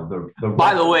then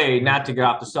By the way, not to get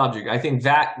off the subject, I think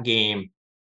that game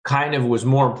kind of was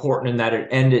more important in that it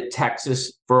ended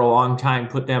Texas for a long time,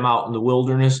 put them out in the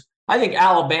wilderness. I think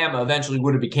Alabama eventually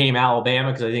would have became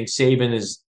Alabama because I think Saban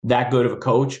is that good of a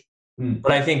coach.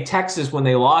 But I think Texas, when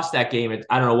they lost that game,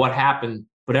 I don't know what happened,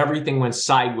 but everything went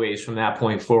sideways from that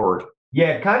point forward. Yeah,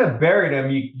 it kind of buried them.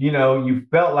 You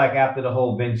felt like after the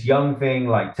whole Vince Young thing,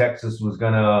 like Texas was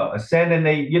going to ascend, and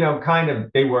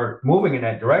they were moving in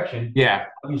that direction. Yeah.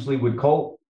 Obviously with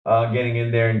Colt getting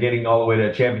in there and getting all the way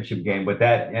to a championship game, but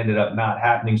that ended up not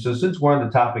happening. So since we're on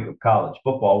the topic of college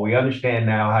football, we understand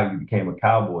now how you became a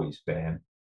Cowboys fan.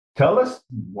 Tell us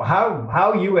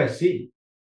how USC.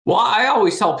 Well, I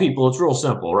always tell people it's real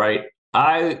simple, right?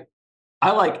 I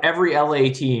like every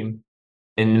LA team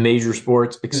in the major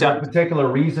sports, except a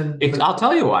particular reason. I'll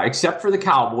tell you why. Except for the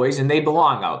Cowboys, and they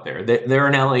belong out there. They're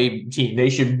an LA team.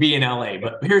 They should be in LA.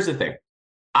 But here's the thing: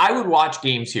 I would watch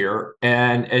games here,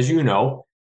 and as you know,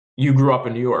 you grew up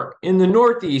in New York. In the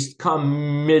Northeast,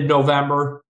 come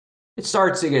mid-November, it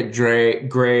starts to get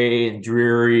gray and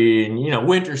dreary, and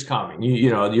winter's coming.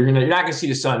 You're not gonna see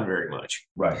the sun very much.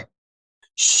 Right.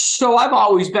 So I've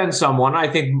always been someone, I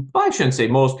think, I shouldn't say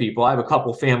most people. I have a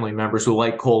couple family members who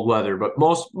like cold weather, but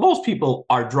most people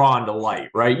are drawn to light,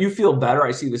 right? You feel better.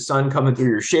 I see the sun coming through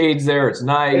your shades there. It's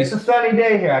nice. It's a sunny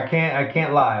day here. I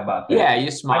can't lie about that. Yeah,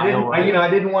 you smile. I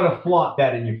didn't want to flaunt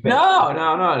that in your face.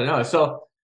 No. So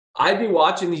I'd be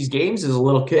watching these games as a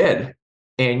little kid,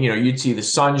 and you'd see the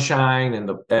sunshine and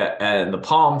the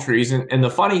palm trees. And the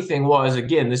funny thing was,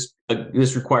 again,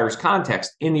 this requires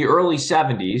context. In the early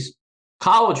 70s,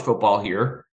 college football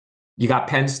here, you got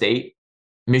Penn State,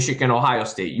 Michigan, Ohio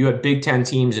State. You had Big Ten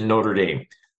teams in Notre Dame.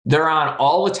 They're on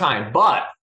all the time. But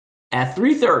at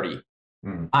 3:30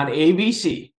 on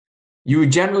ABC, you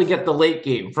would generally get the late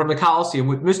game from the Coliseum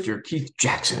with Mr. Keith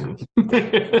Jackson.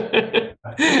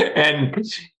 And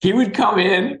he would come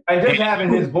in. And just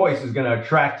having his voice is going to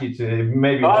attract you to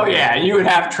maybe. Oh, yeah. You would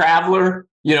have Traveler,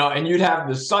 and you'd have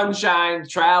the Sunshine,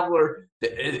 Traveler.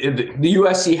 The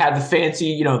USC had the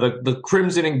fancy, the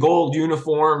crimson and gold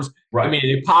uniforms. Right. I mean,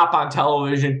 they pop on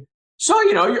television. So,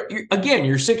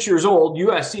 you're 6 years old.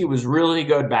 USC was really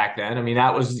good back then. I mean,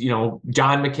 that was,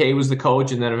 John McKay was the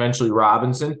coach, and then eventually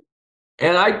Robinson.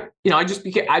 And I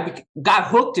got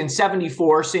hooked in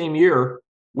 74, same year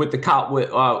with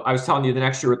I was telling you the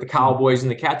next year with the Cowboys and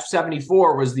the Cats.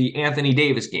 74 was the Anthony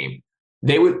Davis game.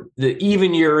 The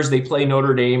even years they play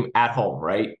Notre Dame at home,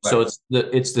 right? So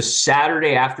it's the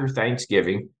Saturday after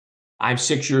Thanksgiving. I'm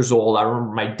 6 years old. I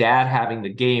remember my dad having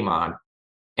the game on,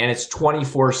 and it's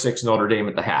 24-6 Notre Dame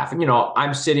at the half. And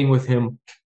I'm sitting with him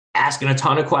asking a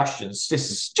ton of questions.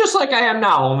 This is just like I am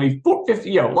now, only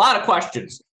 450, a lot of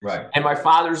questions. Right. And my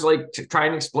father's like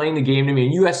trying to explain the game to me,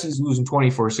 and USC's losing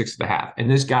 24-6 at the half. And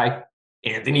this guy,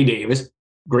 Anthony Davis,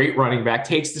 great running back,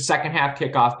 takes the second half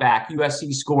kickoff back.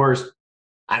 USC scores,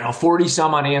 I don't know, 40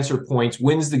 some unanswered points,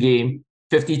 wins the game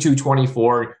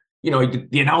 52-24.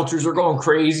 The announcers are going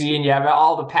crazy, and you have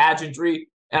all the pageantry.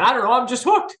 And I don't know, I'm just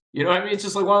hooked. You know what I mean? It's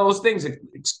just like one of those things that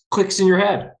clicks in your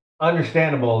head.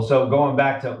 Understandable. So going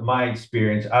back to my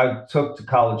experience, I took to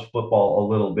college football a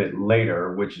little bit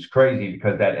later, which is crazy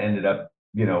because that ended up,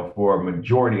 for a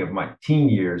majority of my teen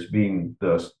years being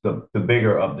the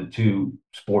bigger of the two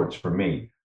sports for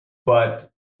me. But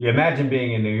you imagine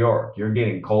being in New York, you're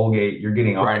getting Colgate, you're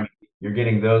getting Army, you're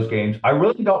getting those games. I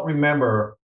really don't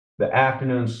remember the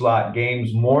afternoon slot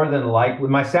games more than likely.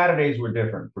 My Saturdays were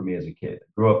different for me as a kid. I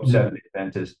grew up Seventh-day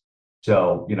Adventist.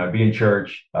 So, be in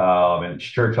church and it's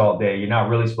church all day. You're not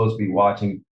really supposed to be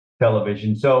watching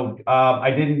television. So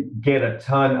I didn't get a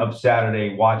ton of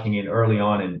Saturday watching it early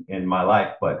on in my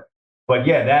life. But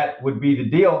yeah, that would be the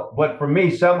deal. But for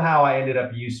me, somehow I ended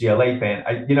up a UCLA fan.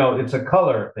 It's a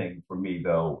color thing for me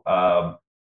though.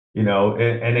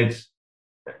 And it's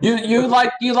you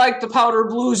like the powder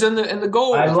blues and the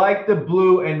gold. I like the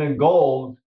blue and the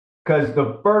gold because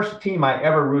the first team I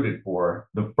ever rooted for,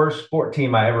 the first sport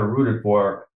team I ever rooted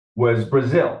for was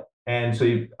Brazil. And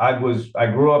so I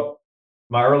grew up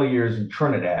my early years in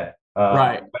Trinidad.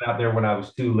 Right. Went out there when I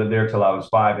was 2, lived there till I was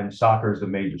 5, and soccer is a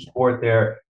major sport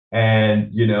there.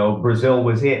 And, Brazil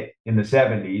was it in the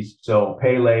 70s. So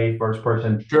Pele, first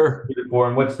person. Sure.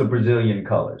 And what's the Brazilian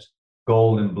colors?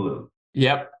 Gold and blue.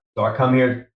 Yep. So I come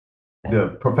here,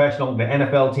 the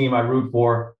NFL team I root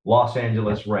for, Los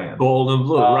Angeles Rams. Gold and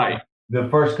blue, right. The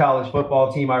first college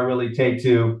football team I really take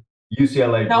to,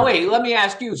 UCLA. Now, wait, let me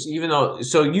ask you,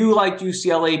 so you liked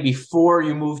UCLA before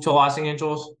you moved to Los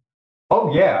Angeles?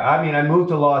 Oh, yeah. I mean, I moved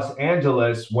to Los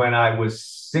Angeles when I was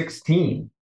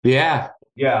 16. Yeah.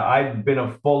 Yeah, I've been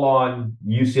a full-on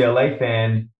UCLA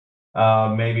fan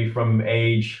maybe from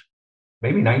age,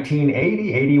 maybe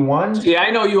 1980, 81. Yeah,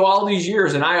 I know you all these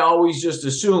years, and I always just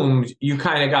assumed you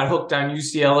kind of got hooked on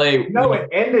UCLA. No, it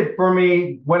ended for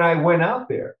me when I went out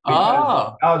there.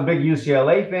 I was a big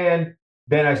UCLA fan.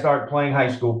 Then I started playing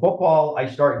high school football. I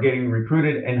started getting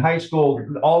recruited in high school,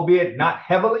 albeit not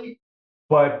heavily,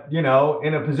 but, in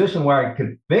a position where I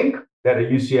could think that a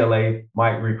UCLA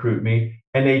might recruit me,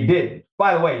 and they did.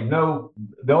 By the way,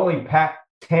 the only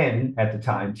Pac-10 at the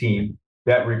time team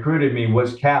that recruited me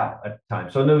was Cal at the time.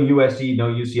 So no USC,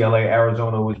 no UCLA.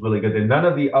 Arizona was really good. And none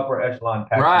of the upper echelon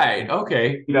Pac-10 right.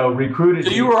 Okay. Recruited.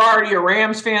 So you were already a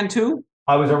Rams fan too?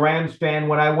 I was a Rams fan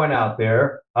when I went out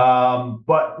there.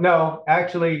 But no,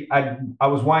 actually, I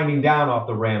was winding down off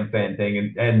the Ram fan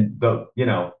thing. And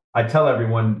I tell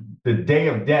everyone the day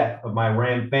of death of my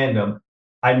Ram fandom,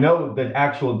 I know the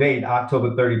actual date,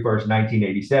 October 31st,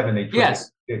 1987. They traded.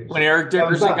 Yes, when Eric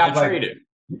Dickerson got traded.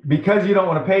 Because you don't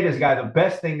want to pay this guy, the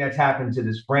best thing that's happened to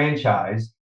this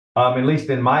franchise, at least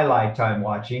in my lifetime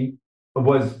watching,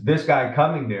 was this guy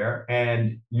coming there,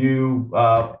 and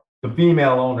the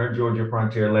female owner, Georgia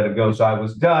Frontier, let it go. So I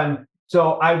was done.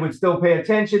 So I would still pay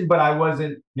attention, but I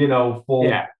wasn't,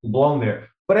 full blown there.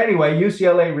 But anyway,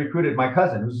 UCLA recruited my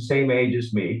cousin, who's the same age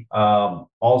as me,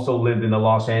 also lived in the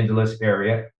Los Angeles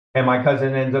area. And my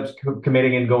cousin ends up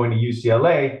committing and going to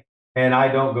UCLA. And I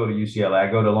don't go to UCLA.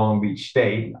 I go to Long Beach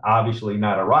State. Obviously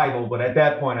not a rival, but at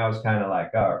that point I was kind of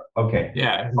like, oh, okay.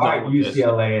 Yeah. All right,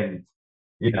 UCLA, and,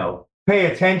 pay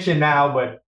attention now,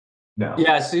 but no.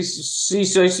 Yeah. So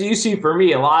you see, for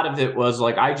me, a lot of it was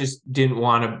like, I didn't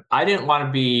want to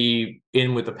be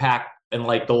in with the pack and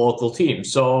like the local team.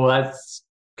 So that's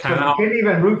kind of. You can't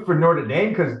even root for Notre Dame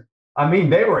because,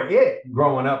 they were it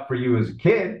growing up for you as a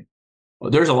kid. Well,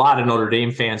 there's a lot of Notre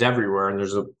Dame fans everywhere, and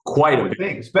there's quite a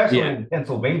big, especially in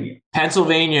Pennsylvania.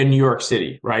 Pennsylvania and New York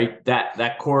City, right?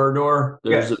 That corridor.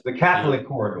 Yes, the Catholic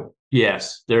corridor.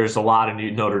 Yes, there's a lot of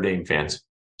Notre Dame fans.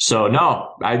 So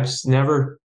no, I just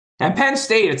never. And Penn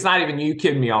State, it's not even you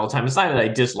kidding me all the time. It's not that I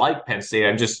dislike Penn State.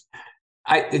 And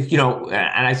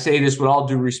I say this with all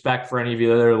due respect for any of you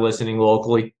that are listening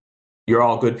locally. You're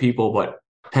all good people, but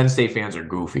Penn State fans are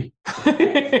goofy.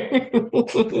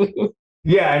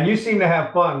 Yeah, and you seem to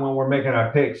have fun when we're making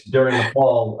our picks during the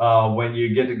fall when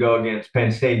you get to go against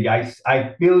Penn State.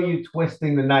 I feel you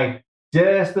twisting the knife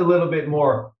just a little bit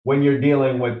more when you're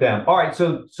dealing with them. All right,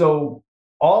 so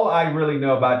all I really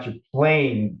know about your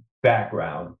playing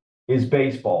background is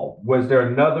baseball. Was there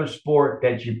another sport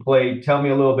that you played? Tell me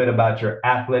a little bit about your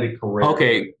athletic career.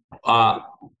 Okay, I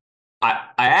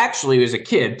actually, as a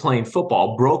kid playing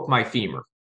football, broke my femur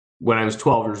when I was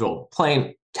 12 years old.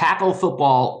 Playing tackle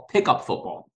football, pickup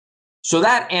football. So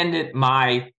that ended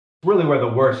my. Really, where the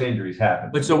worst injuries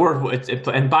happen. It's the worst.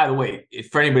 And by the way,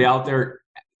 for anybody out there,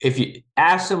 if you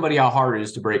ask somebody how hard it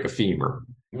is to break a femur,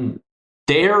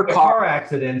 their car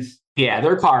accidents. Yeah,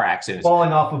 they're car accidents.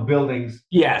 Falling off of buildings.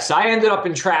 Yes, I ended up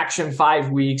in traction 5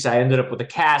 weeks. I ended up with a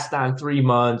cast on 3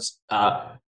 months.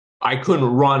 I couldn't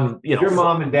run. Your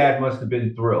mom and dad must have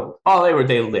been thrilled. Oh, they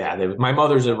were. My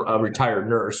mother's a retired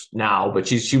nurse now, but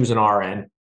she was an RN.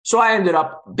 So I ended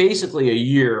up basically a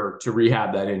year to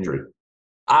rehab that injury.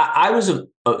 I was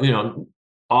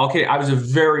I was a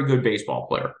very good baseball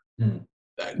player.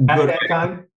 At that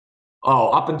time?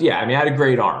 Oh, I had a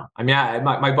great arm.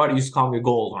 My buddy used to call me a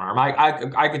gold arm.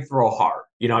 I could throw hard.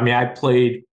 I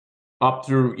played up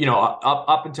through,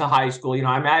 up until high school.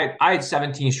 I had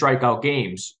 17 strikeout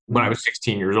games when I was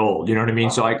 16 years old. You know what I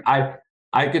mean? So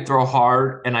I could throw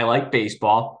hard, and I like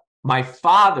baseball. My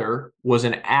father was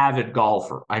an avid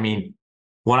golfer.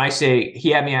 When I say he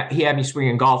had me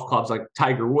swinging golf clubs like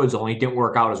Tiger Woods, only it didn't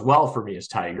work out as well for me as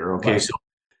Tiger. Okay, right.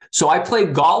 So I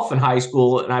played golf in high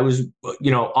school, and I was,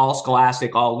 all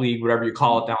scholastic, all league, whatever you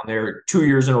call it down there, 2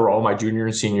 years in a row, my junior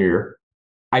and senior year.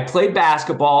 I played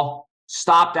basketball,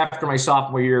 stopped after my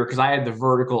sophomore year because I had the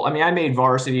vertical. I made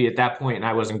varsity at that point, and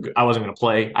I wasn't going to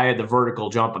play. I had the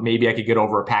vertical jump, but maybe I could get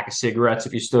over a pack of cigarettes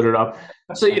if you stood it up.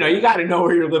 So, you got to know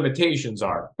where your limitations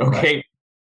are. Okay.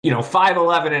 Right.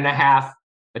 5'11" and a half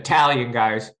Italian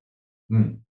guys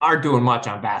aren't doing much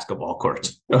on basketball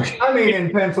courts. Okay.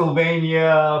 In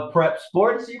Pennsylvania prep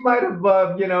sports, you might have,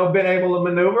 been able to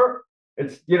maneuver.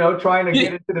 It's, trying to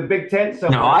get into the Big Ten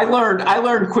somewhere. No, I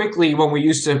learned quickly when we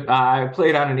used to, I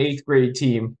played on an 8th grade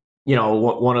team,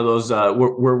 one of those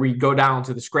where we go down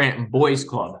to the Scranton Boys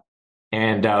Club,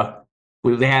 and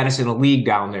they had us in a league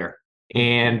down there.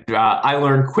 And I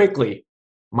learned quickly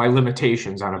my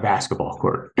limitations on a basketball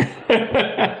court.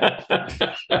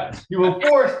 You were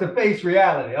forced to face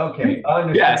reality. Okay, I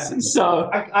understand. Yes. So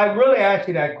I really asked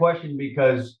you that question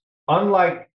because,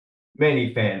 unlike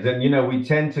many fans, and we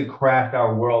tend to craft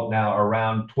our world now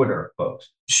around Twitter,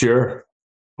 folks. Sure.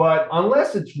 But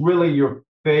unless it's really your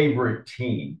favorite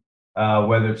team,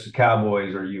 whether it's the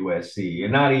Cowboys or USC,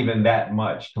 and not even that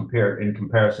much in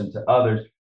comparison to others,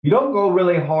 you don't go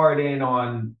really hard in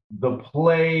on the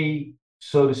play,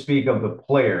 so to speak, of the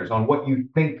players, on what you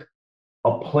think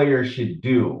a player should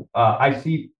do. I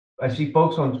see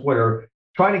folks on Twitter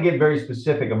trying to get very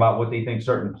specific about what they think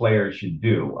certain players should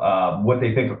do, what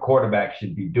they think a quarterback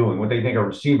should be doing, what they think a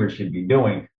receiver should be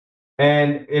doing.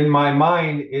 And in my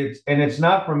mind, it's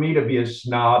not for me to be a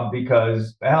snob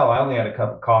because, hell, I only had a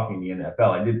cup of coffee in the NFL.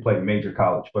 I did play major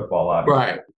college football, obviously.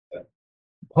 Right.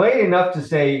 Played enough to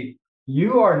say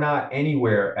you are not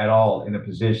anywhere at all in a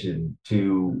position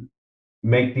to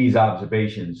make these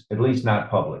observations, at least not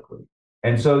publicly.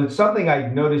 And so it's something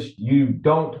I've noticed you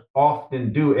don't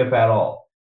often do, if at all.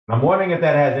 I'm wondering if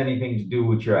that has anything to do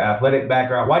with your athletic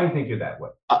background. Why do you think you're that way?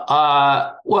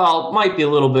 Well, might be a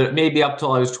little bit, maybe up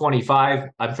till I was 25.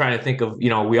 I'm trying to think of, we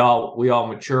all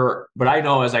mature, but I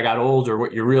know as I got older,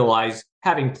 what you realize,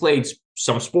 having played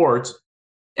some sports,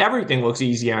 everything looks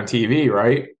easy on TV,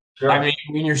 right? Sure.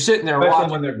 When you're sitting there especially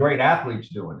watching, when they're great athletes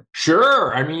doing it.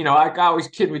 Sure. I always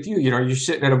kid with you. You're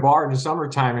sitting at a bar in the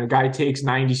summertime, and a guy takes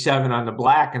 97 on the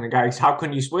black, and the guy's, how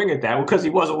can you swing at that? Well, because he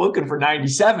wasn't looking for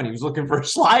 97. He was looking for a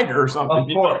slider or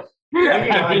something. Of course.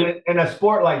 In a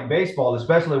sport like baseball,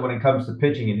 especially when it comes to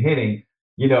pitching and hitting,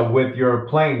 with your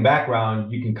playing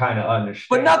background, you can kind of understand.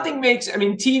 But nothing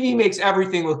TV makes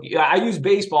everything look. I use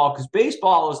baseball because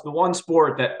baseball is the one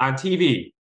sport that on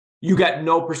TV, you got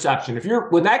no perception.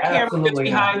 When that camera gets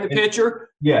behind the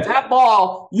pitcher, that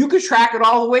ball, you could track it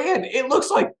all the way in. It looks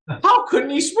like, how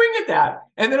couldn't he swing at that?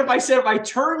 And then if I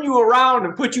turn you around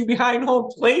and put you behind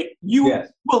home plate, you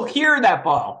will hear that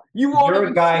ball. You're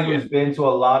a guy who's been to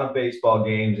a lot of baseball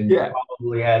games, and you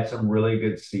probably had some really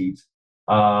good seats.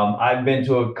 I've been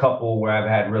to a couple where I've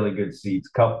had really good seats.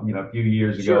 A few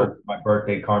years ago, my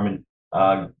birthday, Carmen,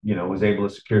 was able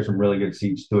to secure some really good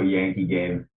seats to a Yankee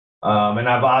game. And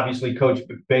I've obviously coached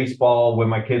baseball when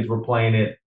my kids were playing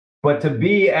it. But to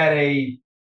be at a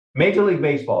Major League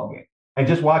Baseball game and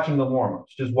just watching the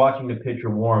warm-ups, just watching the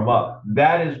pitcher warm up,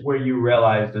 that is where you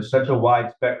realize there's such a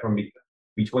wide spectrum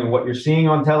between what you're seeing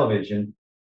on television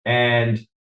and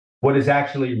what is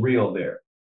actually real there.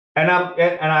 And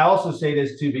I also say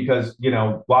this too because,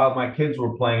 while my kids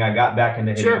were playing, I got back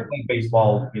into playing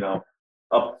baseball,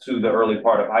 up to the early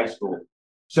part of high school.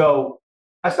 So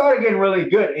I started getting really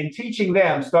good, and teaching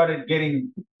them started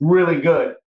getting really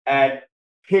good at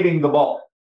hitting the ball.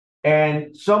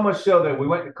 And so much so that we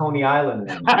went to Coney Island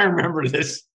one I year. remember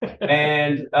this.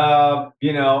 And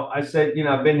I said,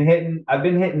 I've been hitting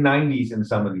 90s in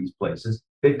some of these places.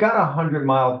 They've got 100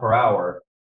 mile per hour,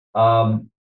 um,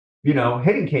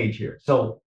 hitting cage here.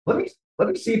 So let me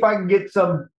see if I can get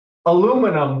some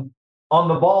aluminum on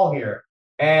the ball here.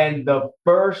 And the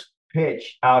first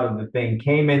pitch out of the thing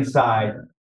came inside,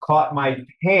 caught my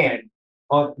hand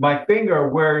on my finger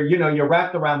where you're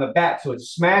wrapped around the bat, so it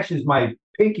smashes my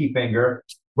pinky finger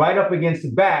right up against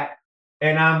the bat,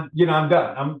 and I'm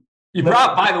done.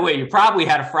 By the way, you probably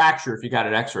had a fracture if you got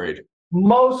it x-rayed.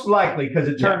 Most likely because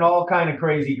it turned all kind of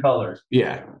crazy colors.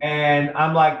 Yeah. And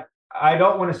I'm like, I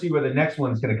don't want to see where the next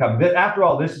one's going to come. After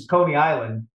all, this is Coney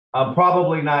Island.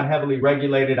 Probably not heavily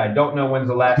regulated. I don't know when's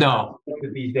the last time I looked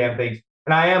at these damn things.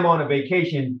 And I am on a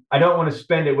vacation. I don't want to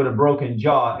spend it with a broken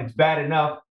jaw. It's bad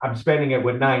enough I'm spending it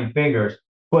with 9 fingers.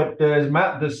 But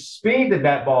the speed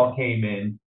that ball came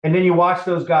in, and then you watch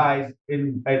those guys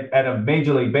at a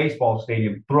Major League Baseball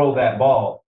stadium throw that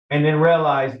ball, and then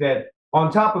realize that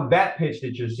on top of that pitch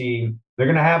that you're seeing, they're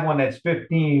going to have one that's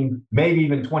 15, maybe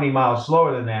even 20 miles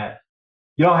slower than that.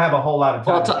 You don't have a whole lot of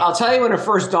time. Well, I'll tell you when it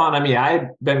first dawned on me. I had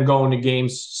been going to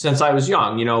games since I was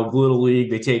young. Little league,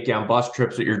 they take you on bus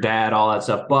trips with your dad, all that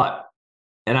stuff.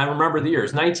 And I remember the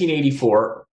years,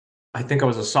 1984. I think I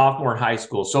was a sophomore in high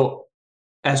school. So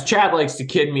as Chad likes to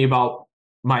kid me about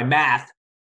my math,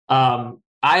 I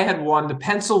had won the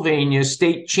Pennsylvania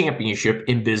State Championship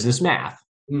in business math.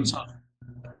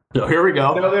 So here we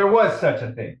go. There was such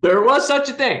a thing. There was such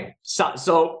a thing.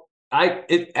 So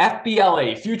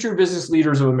FBLA, Future Business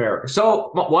Leaders of America.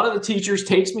 So one of the teachers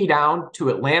takes me down to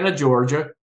Atlanta, Georgia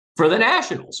for the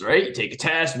nationals, right? You take a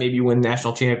test, maybe you win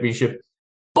national championship,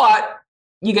 but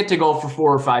you get to go for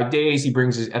 4 or 5 days. He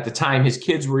brings at the time his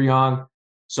kids were young.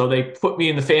 So they put me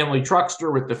in the family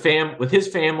truckster with his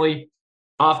family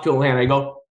off to Atlanta. I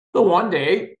go, the one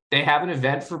day they have an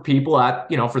event for people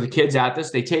for the kids at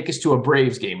this. They take us to a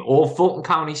Braves game, old Fulton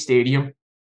County Stadium.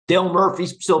 Dale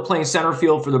Murphy's still playing center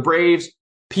field for the Braves.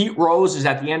 Pete Rose is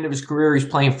at the end of his career. He's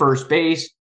playing first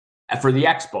base for the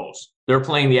Expos. They're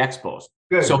playing the Expos.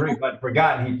 Good. So I'd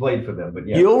forgotten he played for them, but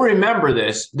yeah. You'll remember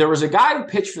this. There was a guy who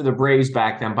pitched for the Braves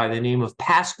back then by the name of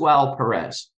Pascual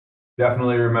Perez.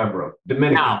 Definitely remember him.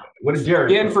 Dominican. Now, what is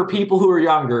Jerry? Again, for people who are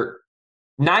younger,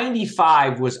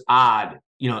 95 was odd.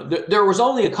 There was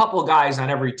only a couple of guys on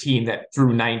every team that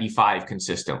threw 95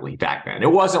 consistently back then.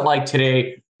 It wasn't like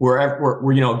today where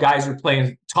guys are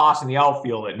playing toss in the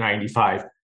outfield at 95.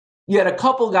 You had a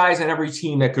couple guys on every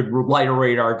team that could light a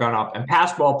radar gun up, and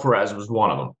Pascual Perez was one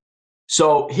of them.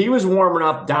 So he was warming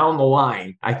up down the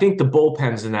line. I think the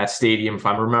bullpen's in that stadium, if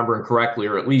I'm remembering correctly,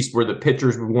 or at least where the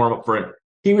pitchers would warm up for him.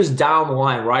 He was down the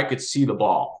line where I could see the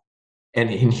ball and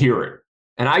hear it.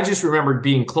 And I just remembered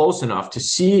being close enough to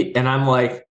see, and I'm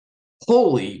like,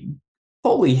 holy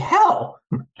hell.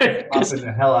 Popping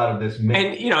the hell out of this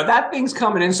man. And, that thing's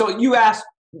coming in. So you asked,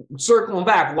 circling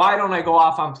back, why don't I go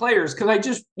off on players? Because I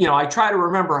just, I try to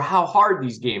remember how hard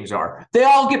these games are.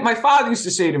 My father used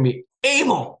to say to me,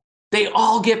 Emil, they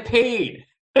all get paid.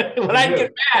 When I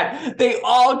get mad, they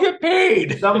all get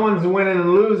paid. Someone's winning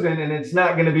and losing, and it's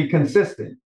not going to be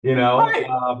consistent, Right.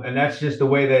 And that's just the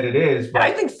way that it is. But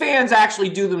I think fans actually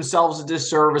do themselves a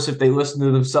disservice if they listen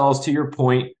to themselves, to your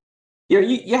point.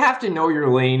 You have to know your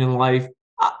lane in life.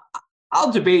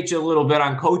 I'll debate you a little bit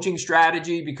on coaching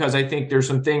strategy because I think there's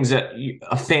some things that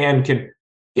a fan can,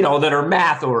 that are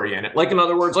math oriented. Like, in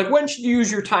other words, like, when should you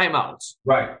use your timeouts?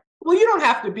 Right. Well, you don't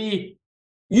have to be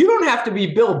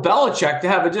Bill Belichick to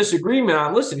have a disagreement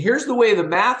on, listen, here's the way the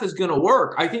math is going to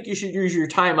work. I think you should use your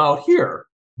timeout here.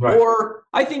 Right. Or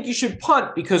I think you should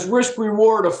punt because risk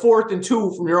reward of 4th and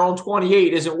 2 from your own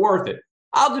 28 isn't worth it.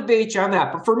 I'll debate you on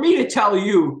that. But for me to tell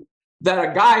you that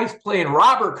a guy's playing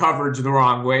robber coverage the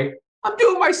wrong way, I'm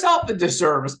doing myself a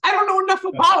disservice. I don't know enough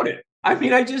about it. I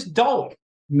mean, I just don't.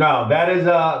 No, that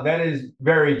is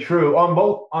very true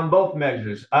on both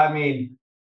measures. I mean,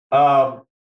 there are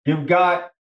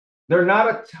not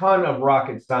a ton of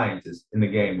rocket scientists in the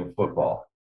game of football.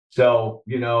 So,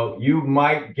 you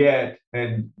might get,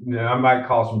 and I might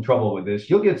cause some trouble with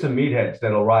this, you'll get some meatheads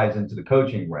that'll rise into the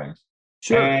coaching ranks.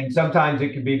 Sure. And sometimes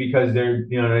it can be because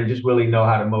they just really know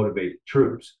how to motivate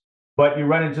troops. But you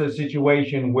run into a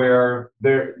situation where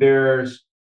there's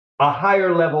a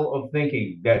higher level of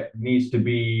thinking that needs to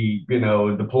be,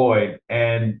 deployed,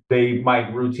 and they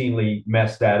might routinely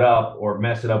mess that up or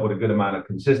mess it up with a good amount of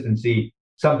consistency,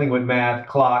 something with math,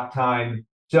 clock, time.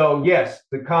 So yes,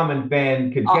 the common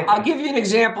fan could get. I'll give you an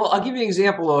example.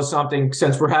 Of something,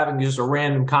 since we're having just a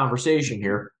random conversation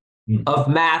here of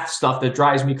math stuff that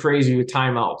drives me crazy with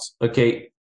timeouts.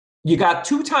 Okay. You got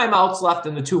 2 timeouts left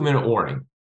in the 2-minute warning.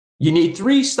 You need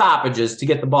 3 stoppages to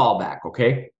get the ball back,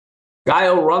 okay?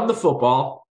 Guy will run the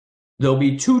football. There'll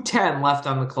be 2:10 left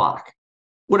on the clock.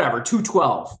 Whatever,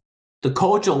 2:12. The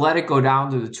coach will let it go down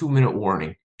to the 2-minute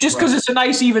warning just because it's a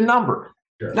nice even number.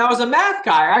 Sure. Now, as a math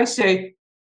guy, I say,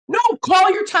 no,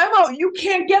 call your timeout. You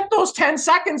can't get those 10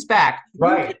 seconds back.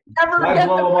 Right. You can never get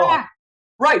them back.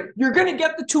 Right. You're going to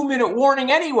get the 2-minute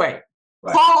warning anyway.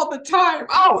 Right. Call the time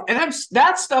out. And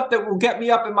that's stuff that will get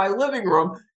me up in my living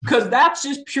room because that's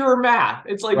just pure math.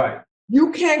 It's like,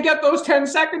 you can't get those 10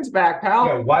 seconds back, pal.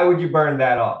 Yeah, why would you burn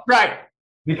that off? Right.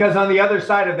 Because on the other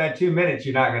side of that 2 minutes,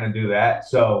 you're not going to do that.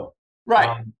 So,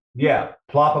 yeah,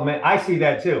 plop them in. I see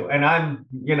that too. And I'm,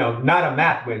 not a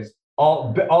math whiz,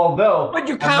 although but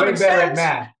you're I'm way better sense. at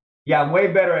math. Yeah, I'm way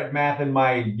better at math in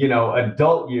my,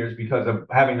 adult years because of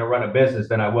having to run a business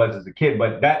than I was as a kid.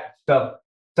 But that stuff,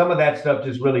 some of that stuff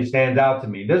just really stands out to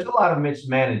me. There's a lot of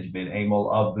mismanagement, Emil,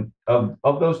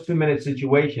 of those 2-minute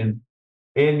situations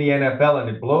in the NFL, and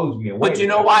it blows me away. But you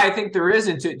know why I think there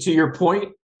isn't, to your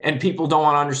point, and people don't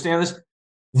want to understand this?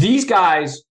 These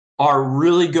guys are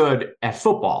really good at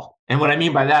football. And what I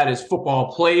mean by that is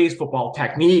football plays, football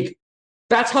technique.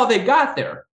 That's how they got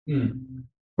there.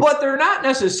 But they're not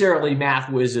necessarily math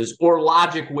whizzes or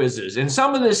logic whizzes. And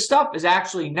some of this stuff is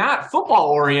actually not football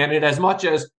oriented as much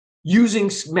as using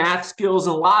math skills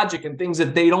and logic and things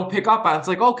that they don't pick up on. It's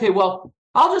like, okay, well,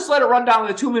 I'll just let it run down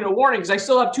to the 2-minute warning because I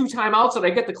still have 2 timeouts and I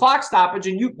get the clock stoppage.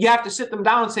 And you have to sit them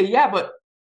down and say, yeah, but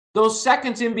those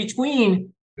seconds in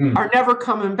between are never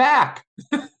coming back.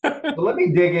 So let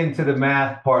me dig into the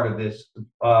math part of this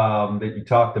that you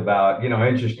talked about.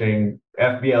 Interesting.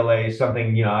 FBLA,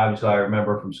 something, obviously I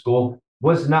remember from school,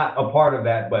 was not a part of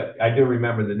that, but I do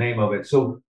remember the name of it.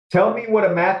 So tell me what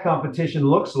a math competition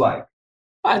looks like.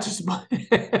 How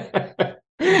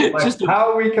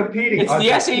are we competing? It's the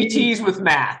SATs with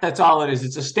math. That's all it is.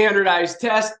 It's a standardized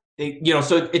test.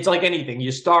 So it's like anything.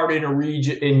 You start in a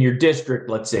region in your district,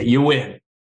 let's say, you win.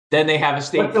 Then they have a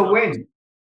state. What's the win?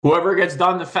 Whoever gets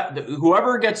done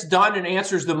and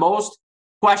answers the most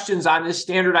questions on this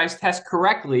standardized test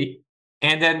correctly,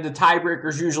 and then the tiebreaker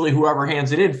is usually whoever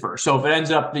hands it in first. So if it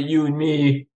ends up that you and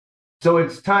me. So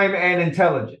it's time and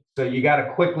intelligence. So you got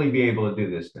to quickly be able to do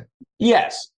this thing.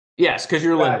 Yes, because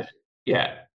you're limited.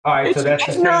 Yeah. All right. It's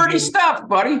nerdy stuff,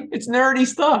 buddy. It's nerdy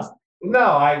stuff.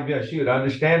 No,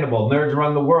 understandable. Nerds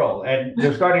run the world, and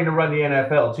they're starting to run the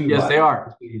NFL too. Yes, they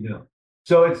are.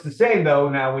 So it's the same though.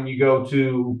 Now, when you go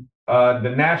to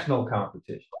the national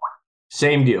competition,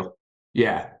 same deal.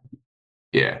 Yeah.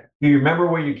 Do you remember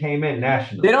where you came in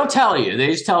nationally? They don't tell you. They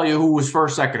just tell you who was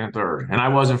first, second, and third, and I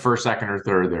wasn't first, second, or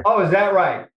third there. Oh, is that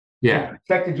right? Yeah. You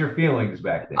protected your feelings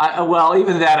back then. Well,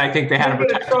 even that, I think they had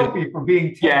a trophy for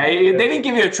being. Yeah, they didn't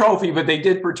give you a trophy, but they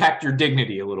did protect your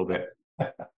dignity a little bit.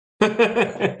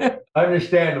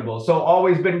 Understandable. So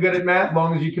always been good at math,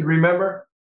 long as you can remember.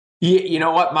 Yeah, you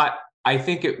know what? I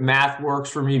think math works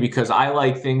for me because I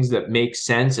like things that make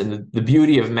sense. And the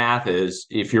beauty of math is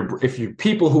if you're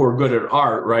people who are good at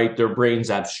art, right, their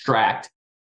brains abstract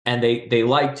and they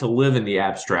like to live in the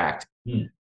abstract.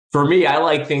 For me, I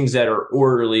like things that are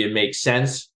orderly and make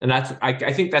sense. And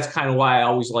I think that's kind of why I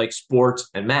always like sports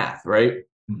and math, right?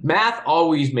 Math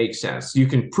always makes sense. You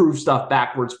can prove stuff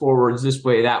backwards, forwards, this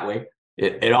way, that way.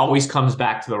 It always comes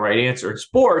back to the right answer. And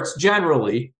sports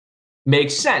generally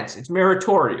makes sense. It's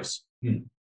meritorious.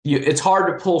 It's hard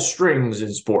to pull strings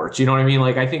in sports. You know what I mean?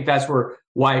 Like, I think that's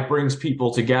why it brings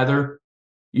people together.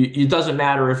 It doesn't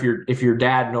matter if your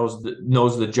dad knows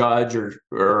the judge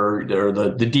or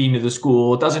the dean of the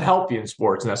school. It doesn't help you in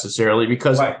sports necessarily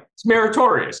because it's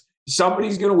meritorious.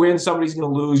 Somebody's going to win, somebody's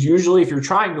going to lose. Usually, if you're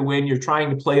trying to win, you're trying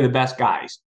to play the best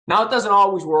guys. Now, it doesn't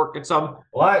always work at some.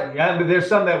 Well, there's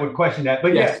some that would question that,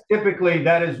 but yes, typically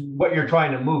that is what you're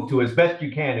trying to move to as best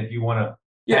you can if you want to.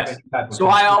 Yes. So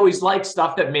I always like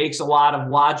stuff that makes a lot of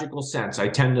logical sense. I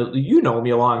tend to, you know me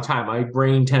a long time. My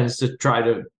brain tends to try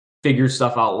to figure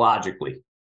stuff out logically.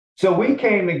 So we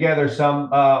came together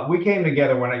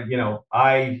when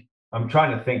I'm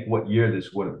trying to think what year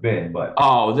this would have been, but.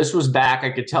 Oh, this was back, I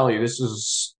could tell you, this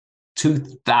was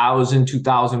 2000,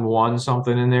 2001,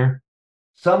 something in there.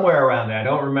 Somewhere around there. I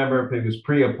don't remember if it was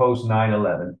pre or post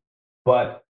 9/11,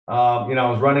 but, I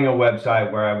was running a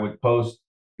website where I would post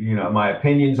my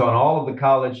opinions on all of the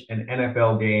college and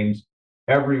NFL games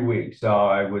every week. So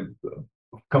I would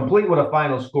complete with a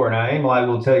final score. Now, Emil, I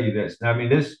will tell you this. I mean,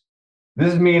 this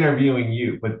is me interviewing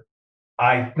you, but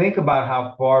I think about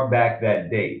how far back that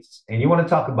dates. And you want to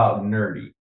talk about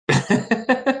nerdy.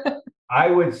 I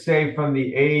would say from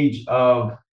the age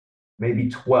of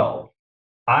maybe 12,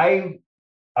 I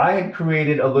had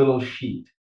created a little sheet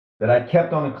that I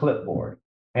kept on a clipboard,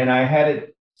 and I had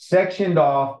it sectioned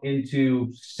off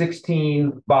into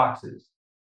 16 boxes.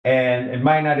 And it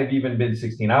might not have even been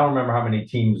 16. I don't remember how many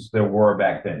teams there were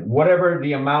back then. Whatever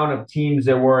the amount of teams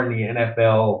there were in the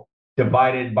NFL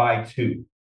divided by two.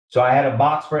 So I had a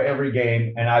box for every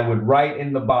game, and I would write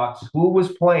in the box who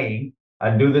was playing.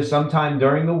 I'd do this sometime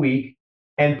during the week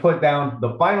and put down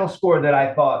the final score that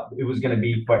I thought it was going to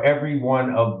be for every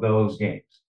one of those games.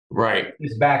 Right.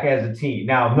 It's back as a team.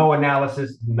 Now, no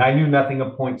analysis. I knew nothing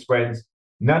of point spreads,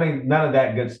 none of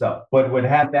that good stuff, but would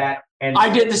have that. And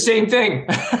I did the same thing.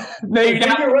 maybe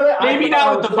not, really? maybe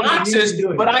not with the boxes,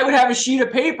 but I would have a sheet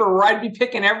of paper where I'd be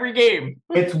picking every game.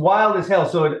 It's wild as hell.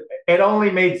 So it only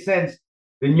made sense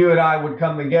then you and I would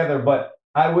come together, but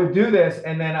I would do this,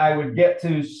 and then I would get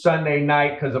to Sunday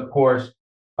night because, of course,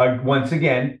 once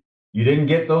again, you didn't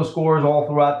get those scores all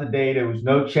throughout the day. There was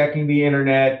no checking the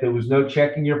internet. There was no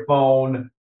checking your phone.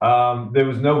 There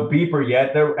was no beeper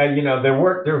yet. There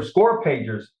were score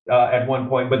pagers at one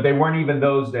point, but they weren't even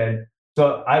those then.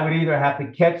 So I would either have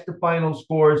to catch the final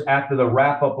scores after the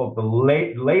wrap up of the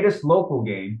latest local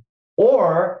game,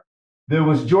 or there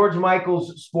was George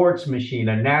Michael's Sports Machine,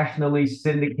 a nationally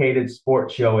syndicated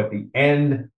sports show at the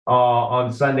end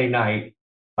on Sunday night,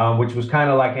 which was kind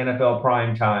of like NFL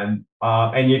prime time.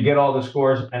 And you get all the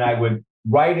scores, and I would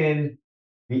write in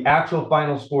the actual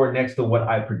final score next to what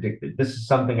I predicted. This is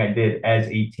something I did as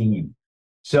a team.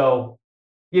 So,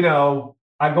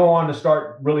 I go on to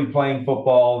start really playing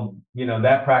football.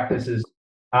 That practice is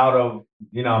out of,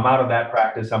 I'm out of that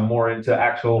practice. I'm more into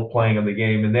actual playing of the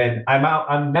game. And then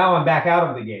I'm back out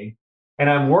of the game, and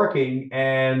I'm working,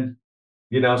 and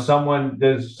there's someone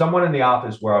in the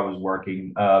office where I was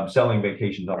working, selling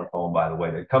vacations on the phone, by the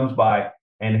way, that comes by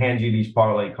and hands you these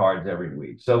parlay cards every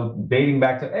week. So dating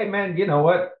back to, hey man, you know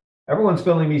what? Everyone's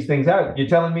filling these things out. You're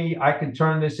telling me I could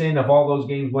turn this in if all those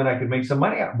games win, I could make some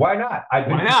money. Why not? Why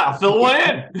not? I'll fill one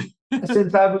in.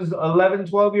 Since I was 11,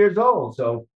 12 years old.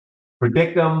 So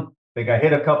predict them. I think I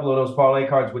hit a couple of those parlay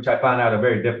cards, which I found out are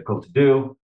very difficult to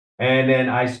do. And then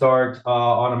I start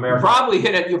on American.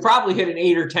 You probably hit an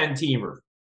 8 or 10 teamer.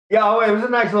 Yeah, it was a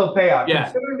nice little payout. Yeah.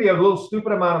 Considering the little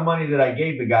stupid amount of money that I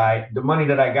gave the guy, the money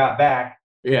that I got back,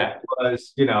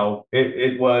 was,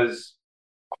 it was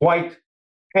quite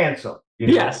handsome.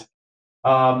 Yes.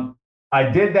 I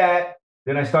did that.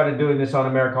 Then I started doing this on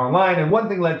America Online, and one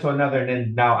thing led to another. And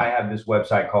then now I have this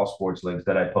website called Sports Links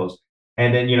that I post.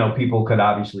 And then, people could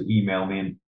obviously email me,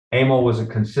 and Emil was a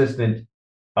consistent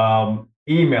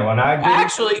email. And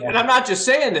and I'm not just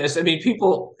saying this. I mean,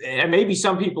 people, and maybe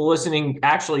some people listening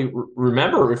actually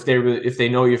remember if they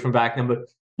know you from back then, but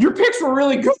your picks were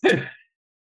really good.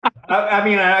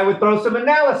 I would throw some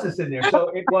analysis in there. So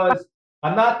it was,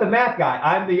 I'm not the math guy.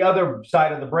 I'm the other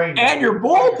side of the brain. And your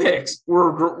bowl picks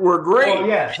were great. Oh,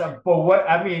 yes.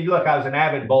 Look, I was an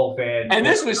avid bowl fan. And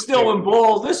this was still in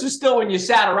bowls. This was still when you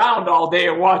sat around all day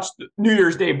and watched New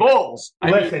Year's Day bowls.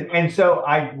 And so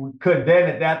I could then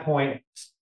at that point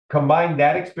combine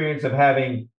that experience of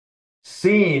having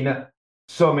seen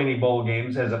so many bowl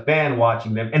games as a fan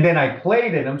watching them. And then I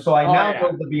played in them. So I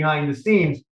know the behind the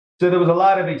scenes. So there was a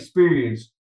lot of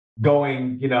experience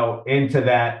going, into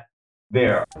that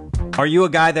there. Are you a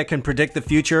guy that can predict the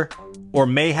future or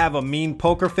may have a mean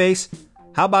poker face?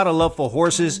 How about a love for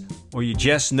horses, or you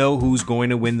just know who's going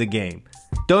to win the game?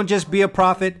 Don't just be a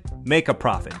prophet, make a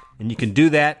profit. And you can do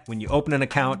that when you open an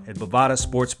account at Bovada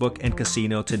Sportsbook and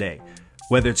Casino today.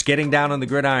 Whether it's getting down on the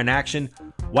gridiron action,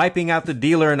 wiping out the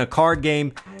dealer in a card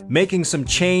game, making some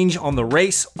change on the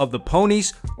race of the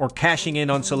ponies, or cashing in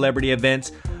on celebrity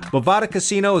events, Bovada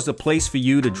Casino is the place for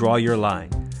you to draw your line.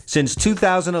 Since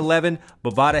 2011,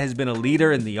 Bovada has been a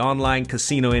leader in the online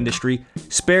casino industry,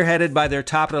 spearheaded by their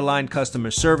top-of-the-line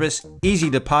customer service, easy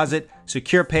deposit,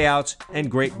 secure payouts,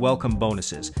 and great welcome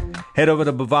bonuses. Head over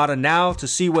to Bovada now to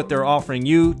see what they're offering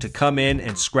you to come in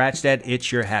and scratch that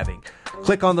itch you're having.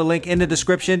 Click on the link in the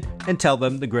description and tell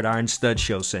them the Gridiron Stud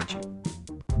Show sent you.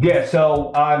 Yeah,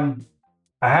 so I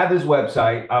have this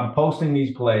website. I'm posting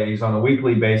these plays on a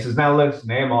weekly basis. Now, listen,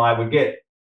 Emil, I would get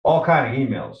all kind of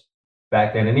emails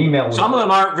back then. An email was, some of them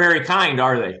aren't very kind,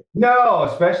 are they? No,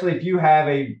 especially if you have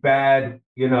a bad,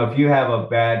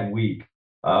 week.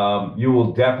 You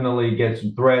will definitely get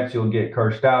some threats. You'll get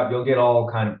cursed out. You'll get all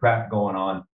kind of crap going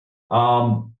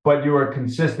on. But you were a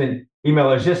consistent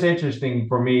email. It's just interesting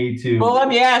for me to. Well, let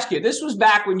me ask you. This was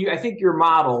back when I think your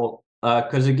model,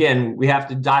 because again, we have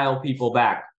to dial people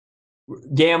back.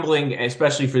 Gambling,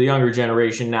 especially for the younger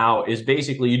generation now, is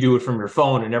basically you do it from your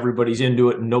phone and everybody's into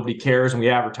it and nobody cares and we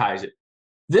advertise it.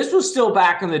 This was still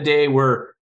back in the day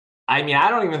where, I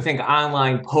don't even think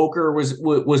online poker was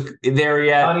there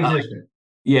yet. Non-existent.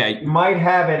 Yeah. You might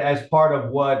have it as part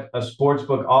of what a sports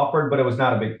book offered, but it was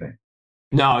not a big thing.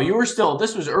 No, you were still,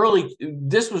 this was early.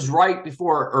 This was right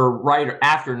before or right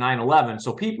after 9/11.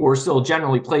 So people were still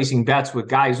generally placing bets with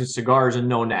guys with cigars and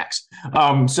no necks.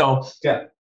 Yeah.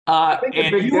 I think the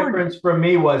And big you were, difference for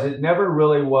me was it never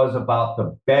really was about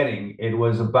the betting. It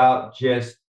was about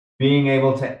just being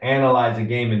able to analyze a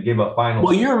game and give a final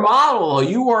well, score. your model,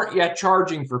 you weren't yet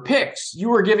charging for picks. You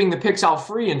were giving the picks out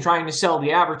free and trying to sell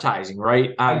the advertising,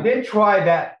 right? I did try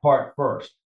that part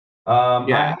first.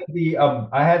 Yeah.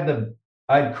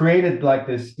 I created like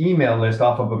this email list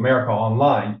off of America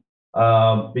Online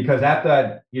because after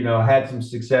I, had some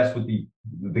success with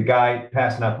the guy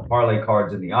passing out the parlay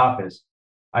cards in the office,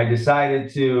 I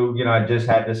decided to, I just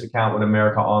had this account with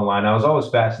America Online. I was always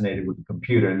fascinated with the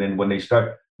computer, and then when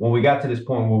we got to this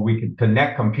point where we could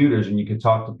connect computers and you could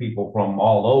talk to people from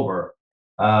all over,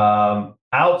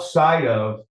 outside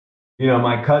of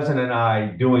my cousin and I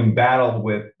doing battle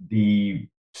with the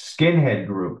skinhead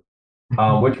group,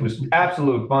 which was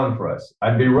absolute fun for us.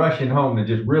 I'd be rushing home to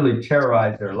just really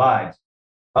terrorize their lives.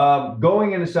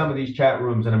 Going into some of these chat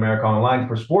rooms in America Online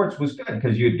for sports was good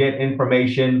because you'd get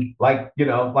information like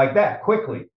that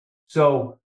quickly.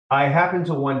 So I happened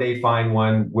to one day find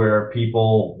one where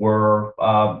people were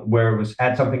where it was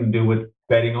had something to do with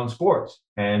betting on sports,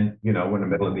 and we're in the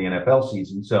middle of the NFL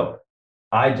season, so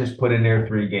I just put in there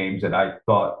 3 games that I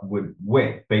thought would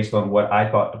win based on what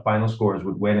I thought the final scores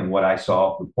would win and what I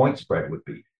saw the point spread would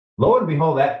be. Lo and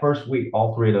behold, that first week,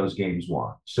 all 3 of those games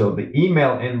won. So the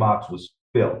email inbox was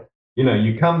filled.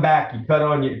 You come back, you cut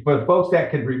on your, for folks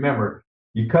that could remember,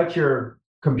 you cut your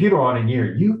computer on and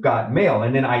you've got mail.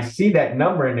 And then I see that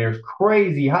number in there is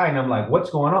crazy high. And I'm like, what's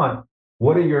going on?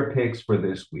 What are your picks for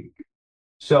this week?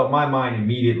 So my mind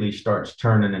immediately starts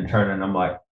turning and turning. I'm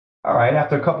like, all right,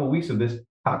 after a couple of weeks of this,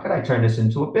 how could I turn this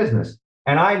into a business?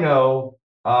 And I know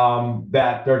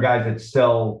that there are guys that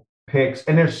sell picks,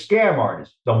 and there's scam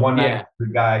artists, the one night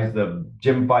guys, the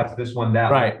gym fights, this one,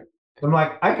 that right. one. I'm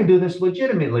like, I could do this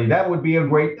legitimately. That would be a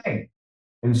great thing.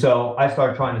 And so I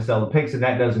start trying to sell the picks, and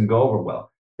that doesn't go over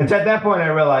well. It's at that point I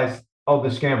realized, oh, the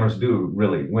scammers do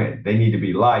really win. They need to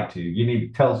be lied to. You need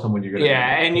to tell someone you're going to.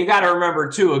 Yeah, and you got to remember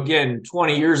too. Again,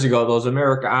 20 years ago, those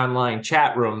America Online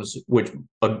chat rooms, which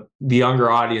the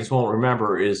younger audience won't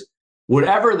remember, is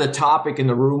whatever the topic in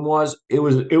the room was. It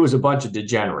was a bunch of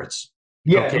degenerates.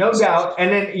 Yeah, okay. No doubt.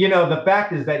 And then the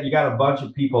fact is that you got a bunch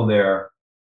of people there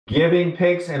giving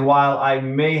picks, and while I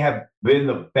may have been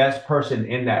the best person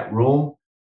in that room,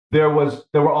 there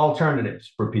were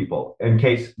alternatives for people in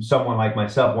case someone like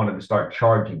myself wanted to start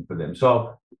charging for them.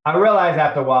 So I realized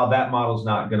after a while that model's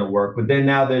not going to work. But then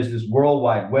now there's this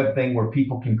worldwide web thing where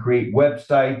people can create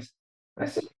websites. I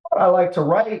said, I like to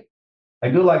write. I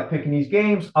do like picking these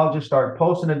games. I'll just start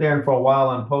posting it there. And for a while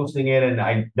I'm posting it, and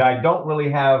I don't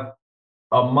really have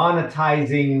a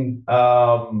monetizing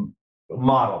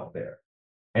model there.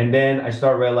 And then I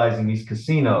start realizing these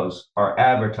casinos are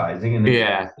advertising, and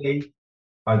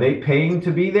are they paying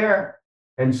to be there?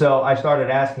 And so I started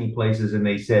asking places, and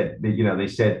they said,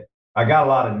 I got a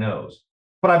lot of no's,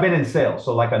 but I've been in sales,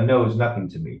 so like a no is nothing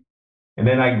to me. And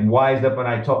then I wised up, and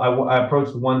I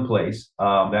approached one place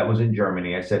that was in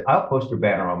Germany. I said, I'll post your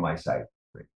banner on my site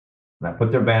for free. And I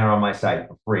put their banner on my site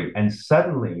for free. And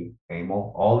suddenly,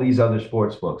 Emil, all these other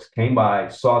sports books came by,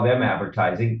 saw them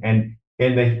advertising, and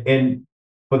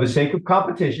for the sake of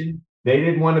competition, they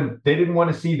didn't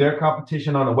want to see their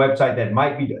competition on a website that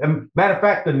might be. Matter of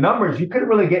fact, the numbers, you couldn't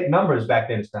really get numbers back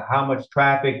then as to how much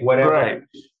traffic, whatever. Right.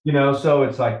 So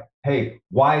it's like, hey,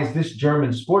 why is this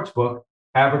German sports book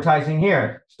advertising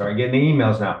here? Start getting the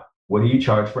emails now. What do you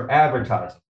charge for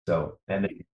advertising? So, and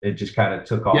it just kind of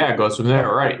took off. Yeah, it goes from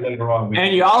there, right? Later on,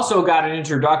 and you also got an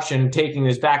introduction, taking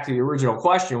this back to the original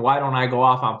question, why don't I go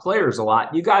off on players a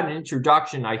lot? You got an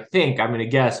introduction, I think, I'm going to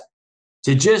guess,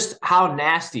 to just how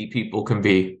nasty people can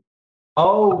be.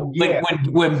 Oh, yeah.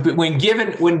 When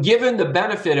given the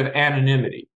benefit of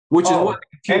anonymity, which is what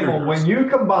Emil, when you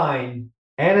combine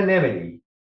anonymity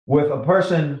with a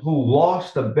person who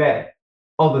lost a bet,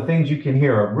 the things you can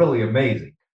hear are really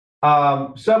amazing.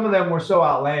 Some of them were so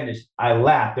outlandish, I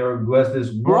laughed. There was this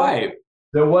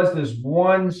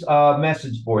one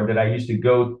message board that I used to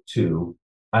go to,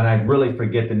 and I really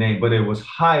forget the name, but it was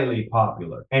highly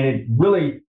popular, and it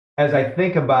really, as I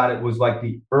think about it, was like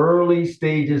the early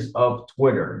stages of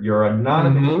Twitter. You're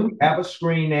anonymous, you have a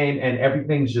screen name, and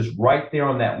everything's just right there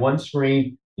on that one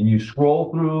screen. And you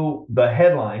scroll through the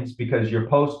headlines because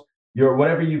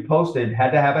whatever you posted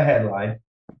had to have a headline.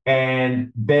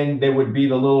 And then there would be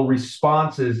the little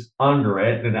responses under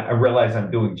it. And I realize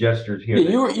I'm doing gestures here.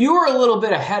 You were a little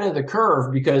bit ahead of the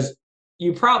curve because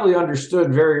you probably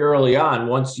understood very early on,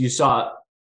 once you saw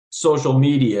social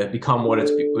media become what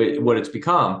it's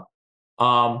become,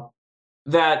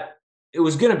 that it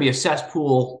was going to be a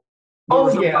cesspool.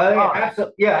 Oh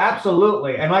yeah,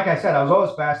 absolutely. And like I said, I was always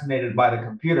fascinated by the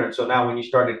computer. And so now when you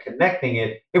started connecting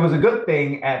it, it was a good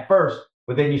thing at first,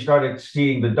 but then you started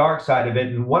seeing the dark side of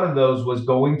it. And one of those was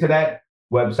going to that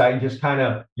website and just kind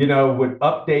of, would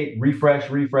update, refresh.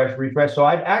 So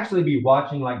I'd actually be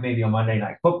watching like maybe a Monday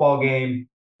Night Football game,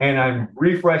 and I'm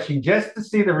refreshing just to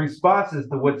see the responses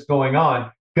to what's going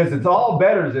on, because it's all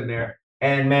betters in there.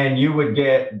 And man, you would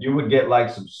get like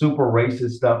some super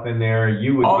racist stuff in there.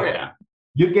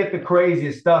 You'd get the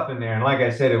craziest stuff in there. And like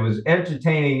I said, it was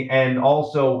entertaining and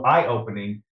also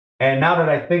eye-opening. And now that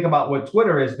I think about what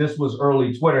Twitter is, this was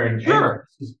early Twitter. And, Sure.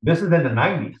 and this is in the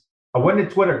 90s. When did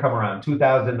Twitter come around?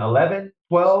 2011,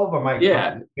 12?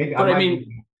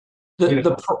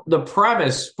 The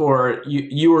premise for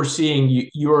you were seeing,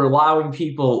 you were allowing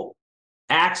people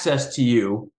access to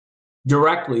you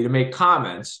directly to make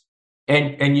comments.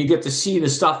 And you get to see the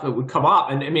stuff that would come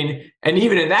up. And I mean, and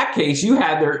even in that case, you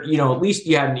had at least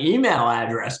you had an email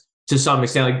address to some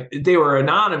extent. Like, they were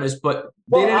anonymous, but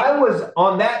I was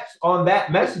on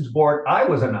that message board. I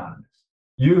was anonymous.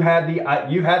 You had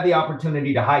the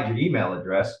opportunity to hide your email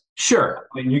address. Sure.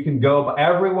 And you can go,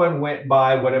 everyone went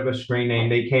by whatever screen name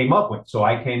they came up with. So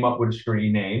I came up with a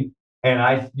screen name, and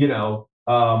I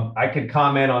could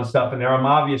comment on stuff in there. I'm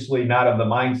obviously not of the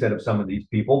mindset of some of these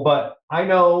people, but I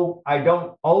know I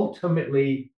don't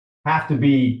ultimately have to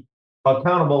be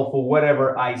accountable for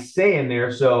whatever I say in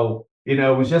there. So, it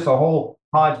was just a whole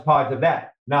hodgepodge of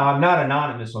that. Now, I'm not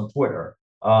anonymous on Twitter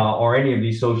or any of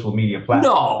these social media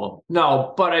platforms.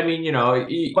 No, but I mean,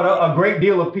 but a great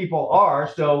deal of people are.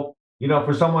 So,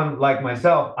 for someone like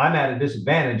myself, I'm at a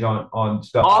disadvantage on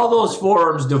stuff. All those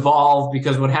forums devolve,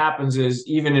 because what happens is,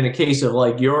 even in a case of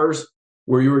like yours,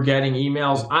 where you were getting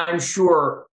emails, I'm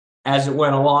sure as it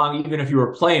went along, even if you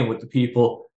were playing with the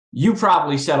people, you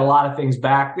probably said a lot of things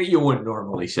back that you wouldn't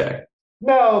normally say.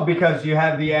 No, because you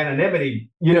have the anonymity.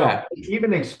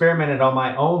 Even experimented on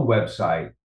my own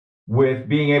website with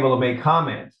being able to make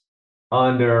comments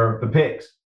under the pics.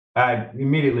 I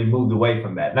immediately moved away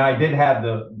from that. Now, I did have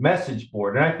the message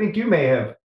board, and I think you may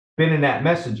have been in that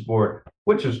message board,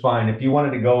 which was fine. If you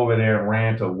wanted to go over there and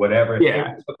rant or whatever,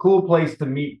 it's a cool place to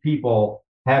meet people,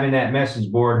 having that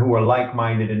message board who are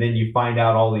like-minded, and then you find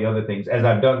out all the other things, as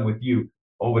I've done with you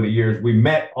over the years. We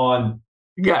met on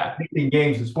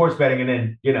games and sports betting, and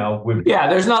then,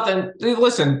 there's nothing.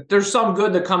 Listen, there's some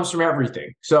good that comes from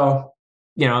everything. So,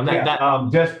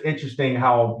 just interesting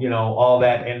how, all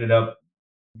that ended up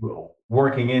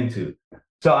working into.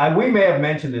 So we may have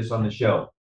mentioned this on the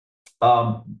show.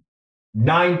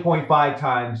 9.5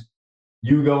 times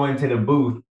you go into the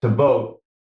booth to vote,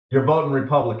 you're voting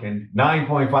Republican.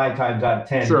 9.5 times out of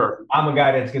 10, sure, I'm a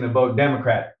guy that's going to vote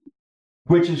Democrat,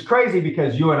 which is crazy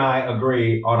because you and I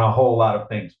agree on a whole lot of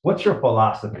things. What's your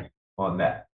philosophy on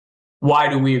that? Why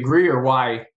do we agree, or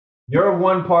why? You're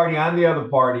one party, I'm the other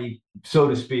party, so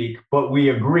to speak, but we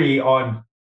agree on.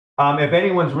 If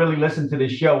anyone's really listened to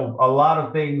this show, a lot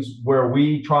of things where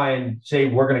we try and say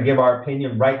we're going to give our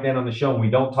opinion right then on the show and we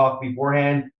don't talk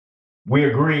beforehand, we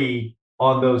agree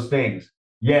on those things.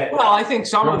 Yet, well, I think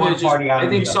some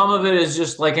of it is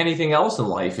just like anything else in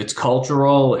life. It's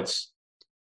cultural. It's,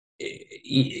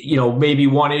 maybe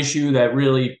one issue that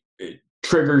really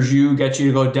triggers you gets you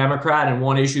to go Democrat, and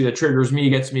one issue that triggers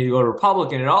me gets me to go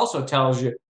Republican. It also tells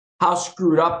you how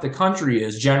screwed up the country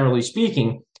is, generally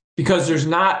speaking, because there's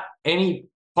not any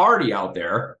party out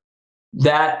there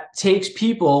that takes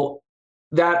people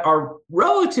that are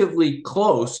relatively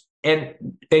close and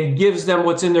gives them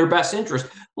what's in their best interest.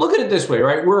 Look at it this way,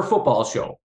 right? We're a football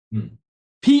show.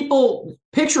 People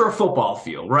picture a football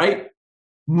field, right?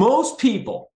 Most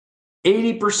people,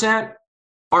 80%,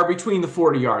 are between the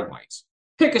 40-yard lines.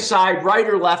 Pick a side, right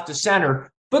or left to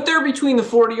center, but they're between the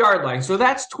 40-yard line. So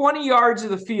that's 20 yards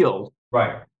of the field.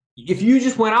 Right. If you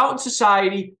just went out in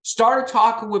society, started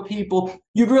talking with people,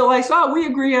 you'd realize, we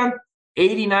agree on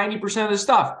 80, 90% of the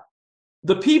stuff.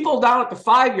 The people down at the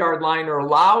 5-yard line are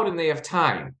loud and they have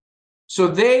time. So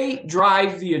they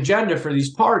drive the agenda for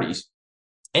these parties.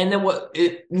 And then what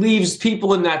it leaves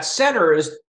people in that center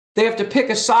is they have to pick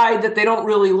a side that they don't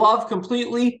really love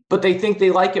completely, but they think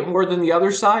they like it more than the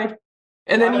other side.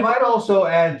 And then I might also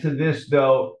add to this,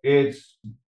 though, it's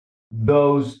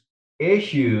those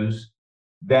issues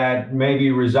that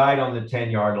maybe reside on the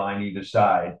 10-yard line either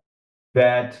side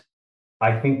that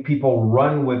I think people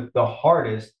run with the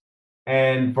hardest.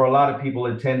 And for a lot of people,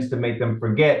 it tends to make them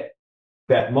forget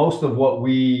that most of what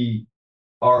we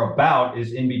are about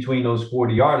is in between those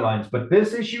 40-yard lines. But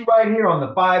this issue right here on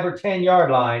the 5 or 10-yard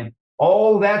line,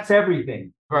 oh, that's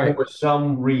everything Right. for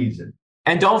some reason.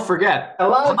 And don't forget, a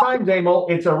lot of times, Emil,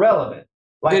 it's irrelevant.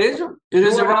 Like it is you and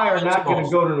I are irrelevant not to going to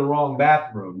most. go to the wrong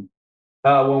bathroom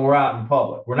when we're out in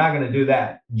public. We're not going to do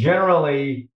that.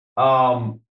 Generally,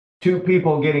 two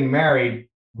people getting married,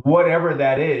 whatever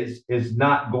that is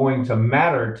not going to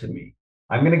matter to me.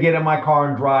 I'm going to get in my car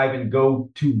and drive and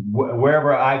go to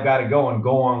wherever I've got to go and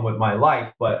go on with my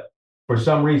life. But for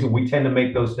some reason, we tend to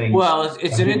make those things. Well,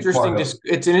 it's an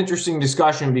interesting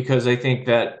discussion, because I think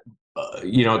that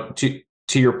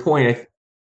to your point,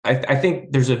 I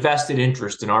think there's a vested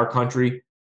interest in our country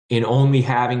in only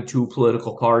having two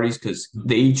political parties, because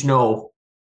they each know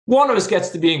one of us gets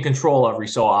to be in control every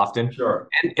so often. Sure.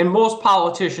 And most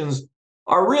politicians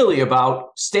are really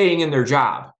about staying in their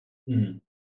job. Mm-hmm.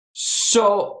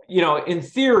 So, in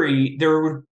theory,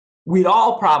 we'd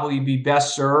all probably be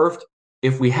best served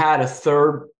if we had a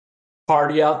third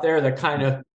party out there that kind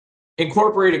of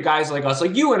incorporated guys like us.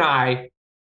 Like you and I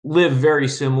live very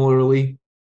similarly,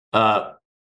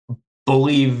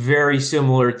 believe very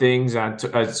similar things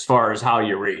as far as how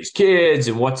you raise kids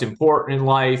and what's important in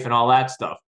life and all that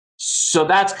stuff. So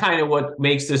that's kind of what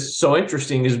makes this so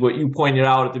interesting, is what you pointed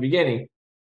out at the beginning.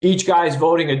 Each guy's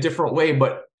voting a different way,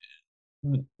 but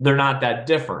they're not that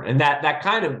different. And that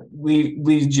kind of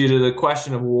leads you to the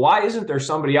question of, why isn't there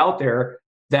somebody out there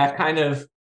that kind of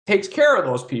takes care of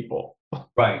those people?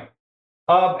 Right.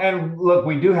 And look,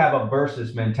 we do have a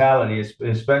versus mentality,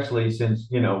 especially since,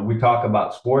 we talk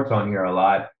about sports on here a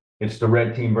lot. It's the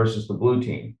red team versus the blue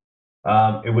team.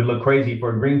 It would look crazy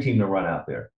for a green team to run out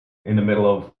there in the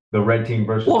middle of the red team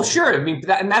versus. Well, sure. I mean,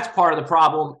 and that's part of the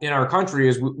problem in our country,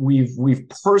 is we've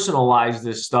personalized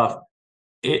this stuff.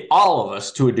 All of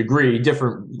us, to a degree,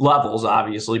 different levels,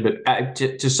 obviously, but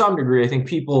to some degree, I think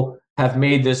people have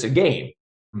made this a game.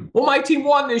 Well, my team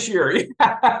won this year.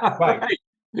 Right.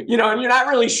 And you're not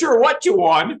really sure what you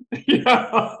won.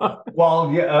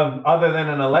 Well, yeah, other than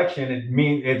an election,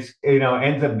 it's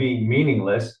ends up being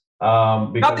meaningless.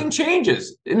 Because nothing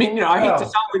changes. I mean, I hate to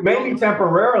sound like maybe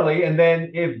temporarily, and then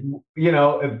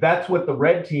if that's what the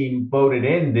red team voted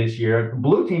in this year, the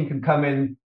blue team can come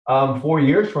in 4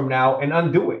 years from now and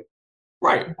undo it.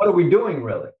 Right. What are we doing,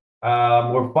 really?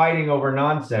 We're fighting over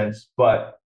nonsense.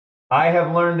 But I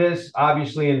have learned this,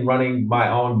 obviously, in running my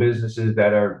own businesses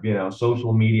that are,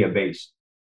 social media based.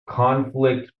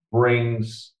 Conflict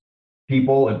brings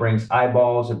people, it brings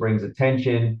eyeballs, it brings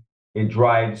attention, it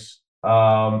drives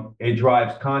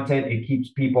content, it keeps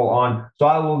people on. So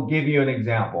I will give you an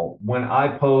example. When I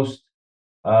post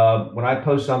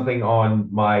something on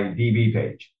my DB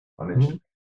page on Instagram,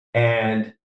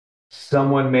 and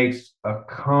someone makes a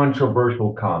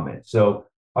controversial comment. So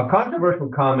a controversial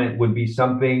comment would be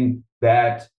something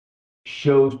that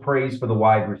shows praise for the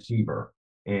wide receiver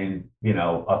in,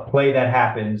 a play that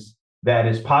happens that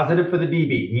is positive for the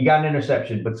DB. He got an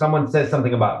interception, but someone says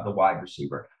something about the wide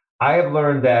receiver. I have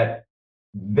learned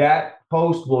that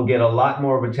post will get a lot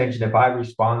more of attention if I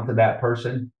respond to that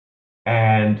person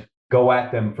and go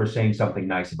at them for saying something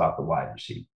nice about the wide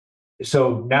receiver.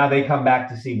 So now they come back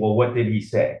to see, well, what did he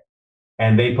say?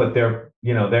 And they put their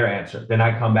answer. Then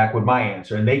I come back with my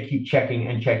answer, and they keep checking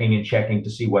and checking and checking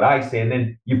to see what I say. And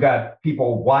then you've got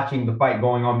people watching the fight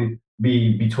going on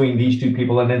between these two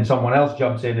people, and then someone else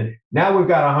jumps in, and now we've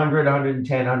got 100,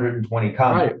 110, 120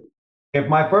 comments. Right. If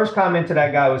my first comment to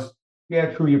that guy was,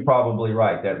 yeah, true, you're probably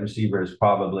right, that receiver is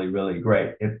probably really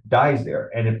great, it dies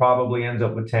there, and it probably ends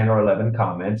up with 10 or 11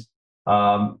 comments.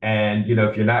 And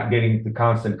if you're not getting the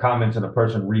constant comments and a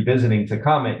person revisiting to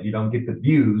comment, you don't get the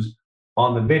views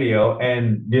on the video.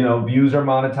 And views are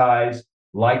monetized,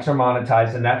 likes are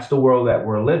monetized, and that's the world that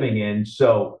we're living in.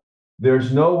 So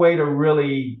there's no way to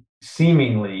really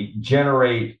seemingly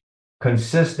generate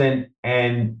consistent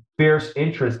and fierce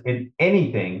interest in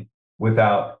anything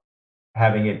without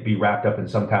having it be wrapped up in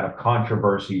some kind of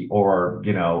controversy or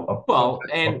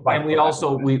and we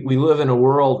also we live in a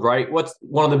world, right? What's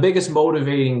one of the biggest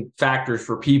motivating factors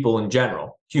for people in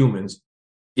general, humans,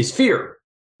 is fear.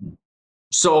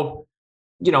 So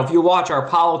if you watch our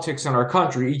politics in our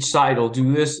country, each side will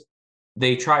do this.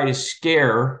 They try to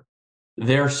scare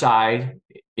their side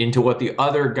into what the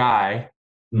other guy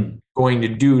going to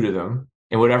do to them,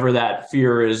 and whatever that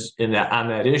fear is on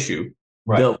that issue.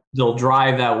 Right. They'll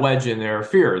drive that wedge in their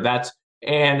fear.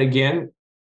 And again,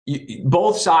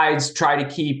 both sides try to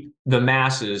keep the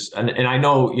masses. And I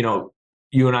know,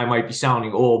 you and I might be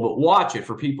sounding old, but watch it.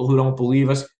 For people who don't believe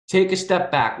us, take a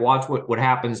step back, watch what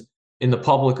happens in the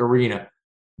public arena.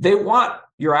 They want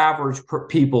your average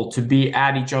people to be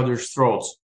at each other's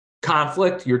throats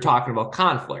conflict, you're talking about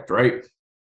conflict, right?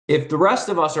 If the rest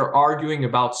of us are arguing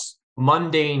about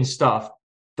mundane stuff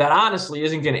that honestly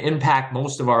isn't going to impact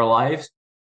most of our lives,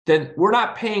 then we're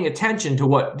not paying attention to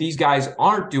what these guys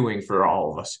aren't doing for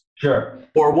all of us. Sure.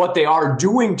 Or what they are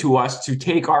doing to us to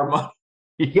take our money.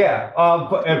 Yeah,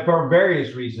 for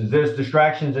various reasons. There's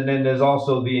distractions, and then there's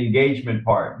also the engagement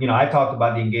part. I talked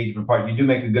about the engagement part. You do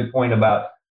make a good point about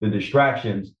the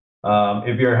distractions.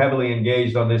 If you're heavily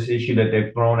engaged on this issue that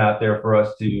they've thrown out there for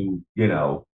us to,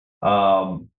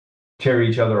 tear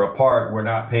each other apart, we're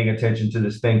not paying attention to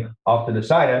this thing off to the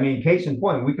side. I mean, case in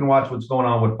point, we can watch what's going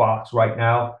on with Fox right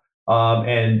now,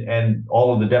 and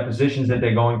all of the depositions that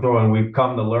they're going through, and we've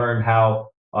come to learn how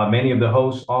many of the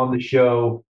hosts on the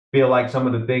show feel like some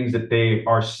of the things that they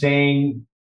are saying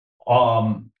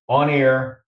on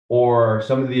air, or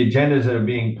some of the agendas that are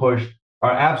being pushed,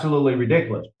 are absolutely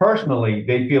ridiculous. Personally,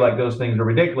 they feel like those things are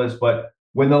ridiculous, but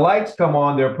when the lights come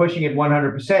on, they're pushing it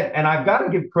 100%. And I've got to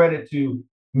give credit to,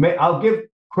 I'll give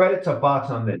credit to Fox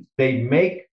on this. They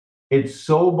make it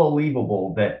so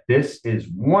believable that this is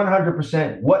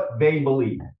 100% what they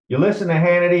believe. You listen to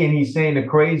Hannity and he's saying the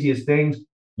craziest things.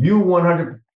 You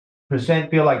 100%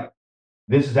 feel like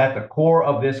this is at the core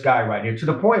of this guy right here, to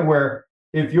the point where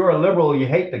if you're a liberal, you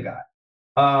hate the guy.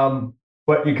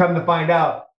 But you come to find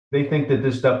out, they think that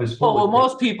this stuff is full. Well,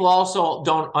 most people also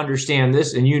don't understand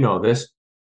this, and you know this.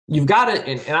 You've got to,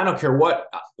 and I don't care what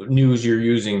news you're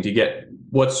using to get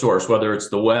what source, whether it's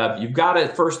the web, you've got to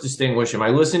first distinguish, am I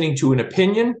listening to an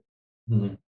opinion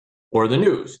or the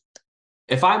news?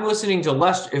 If I'm listening to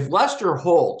if Lester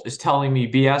Holt is telling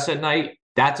me BS at night,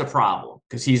 that's a problem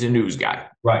because he's a news guy.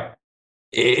 Right.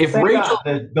 If Rachel,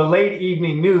 the late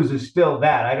evening news is still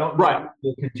that. I don't know if it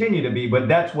will continue to be, but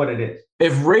that's what it is.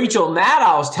 If Rachel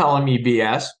Maddow's telling me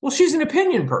BS, well, she's an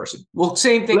opinion person. Well,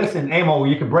 same thing. Listen, Emil,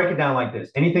 you can break it down like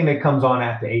this. Anything that comes on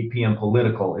after 8 p.m.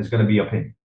 political is going to be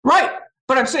opinion. Right.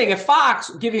 But I'm saying if Fox,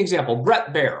 give you an example,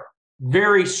 Brett Baer,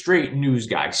 very straight news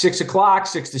guy, 6 o'clock,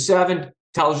 6 to 7,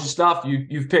 tells you stuff.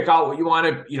 You pick out what you want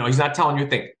to, he's not telling you a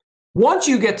thing. Once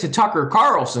you get to Tucker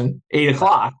Carlson, 8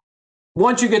 o'clock,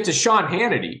 once you get to Sean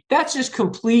Hannity, that's just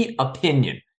complete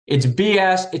opinion. It's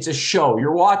BS. It's a show.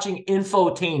 You're watching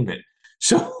infotainment.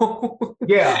 So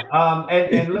yeah.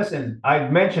 And listen, I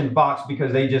mentioned Fox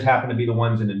because they just happen to be the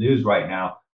ones in the news right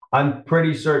now. I'm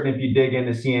pretty certain if you dig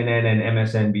into CNN and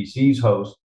MSNBC's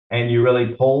hosts and you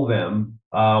really poll them,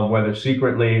 whether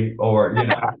secretly or,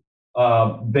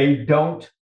 they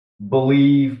don't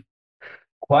believe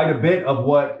quite a bit of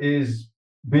what is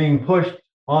being pushed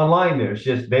online. There's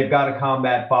just, they've got to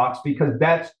combat Fox because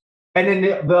that's, and then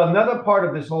another part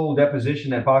of this whole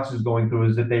deposition that Fox is going through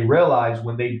is that they realize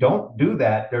when they don't do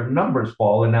that, their numbers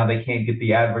fall and now they can't get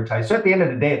the advertising. So at the end of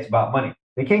the day, it's about money.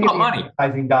 They can't get the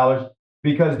advertising dollars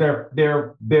because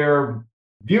their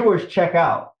viewers check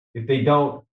out if they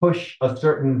don't push a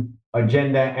certain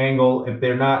agenda angle, if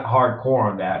they're not hardcore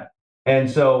on that. And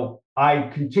so I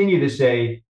continue to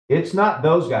say, it's not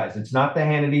those guys. It's not the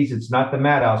Hannitys. It's not the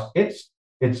Maddows.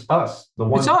 It's us, the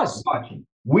ones watching.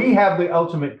 We have the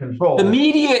ultimate control. The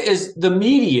media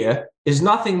is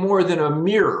nothing more than a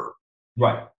mirror.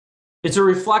 Right. It's a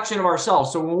reflection of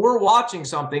ourselves. So when we're watching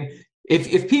something,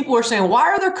 if people are saying, why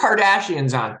are there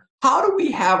Kardashians on? How do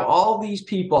we have all these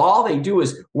people? All they do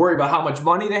is worry about how much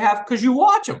money they have because you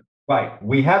watch them. Right.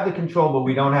 We have the control, but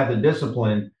we don't have the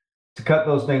discipline to cut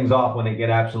those things off when they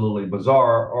get absolutely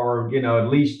bizarre, or, at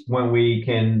least when we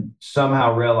can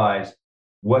somehow realize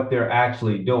what they're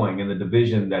actually doing and the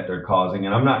division that they're causing.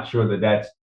 And I'm not sure that that's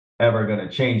ever going to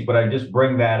change, but I just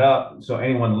bring that up so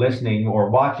anyone listening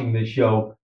or watching this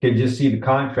show can just see the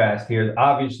contrast here.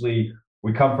 Obviously,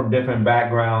 we come from different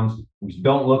backgrounds. We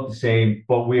don't look the same,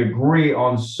 but we agree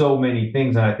on so many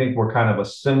things. And I think we're kind of a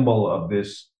symbol of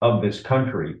this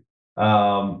country.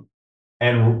 And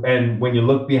when you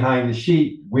look behind the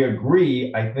sheet, we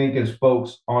agree, I think, as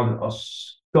folks on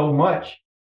so much,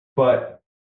 but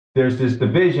there's this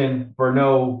division for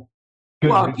no good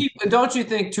reason. People, don't you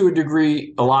think to a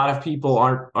degree, a lot of people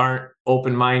aren't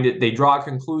open-minded? They draw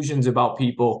conclusions about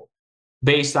people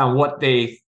based on what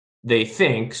they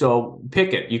think. So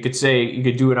pick it. You could say, you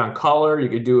could do it on color. You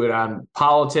could do it on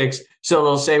politics. So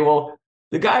they'll say, well,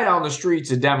 the guy down the street's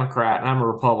a Democrat and I'm a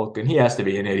Republican. He has to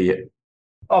be an idiot.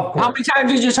 Of course. How many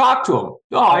times did you talk to him?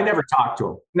 Oh, I never talked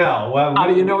to him. No. Well, how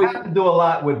do you know? We have to do a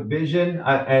lot with vision.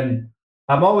 And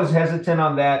I'm always hesitant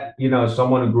on that.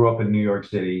 Someone who grew up in New York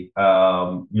City,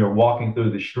 you're walking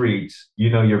through the streets,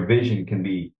 your vision can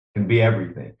be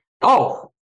everything.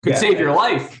 Oh, could save your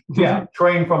life. Yeah.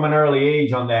 Trained from an early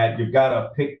age on that. You've got to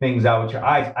pick things out with your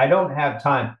eyes. I don't have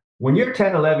time. When you're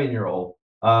 10, 11-year-old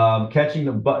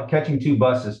catching two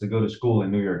buses to go to school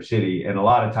in New York City, and a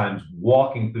lot of times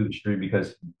walking through the street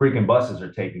because freaking buses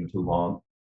are taking too long.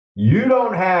 You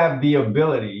don't have the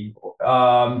ability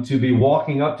to be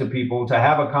walking up to people to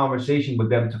have a conversation with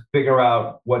them to figure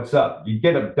out what's up. You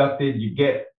get abducted, you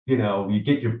get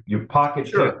your pocket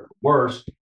picked worse.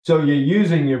 So you're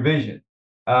using your vision.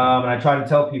 And I try to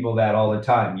tell people that all the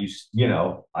time.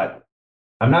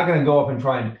 I'm not going to go up and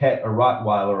try and pet a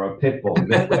Rottweiler or a pit bull.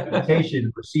 Their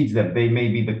reputation precedes them. They may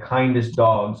be the kindest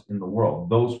dogs in the world,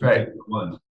 those particular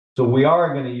ones. So we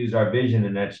are going to use our vision,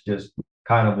 and that's just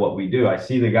kind of what we do. I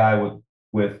see the guy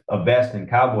with a vest and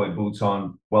cowboy boots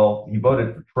on. Well, he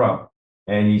voted for Trump,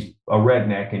 and he's a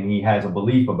redneck, and he has a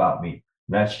belief about me.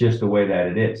 And that's just the way that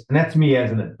it is. And that's me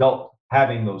as an adult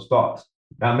having those thoughts.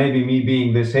 Now, maybe me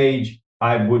being this age,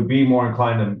 I would be more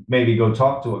inclined to maybe go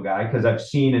talk to a guy because I've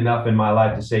seen enough in my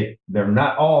life to say they're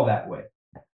not all that way.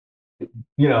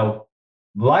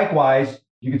 Likewise,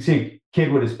 you can see a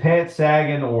kid with his pants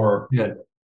sagging, or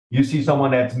you see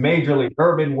someone that's majorly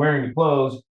urban wearing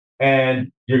clothes,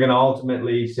 and you're going to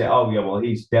ultimately say, oh, yeah, well,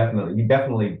 he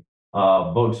definitely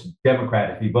votes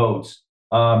Democrat if he votes.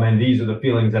 And these are the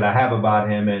feelings that I have about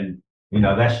him. And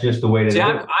that's just the way to do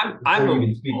it.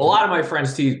 A lot of my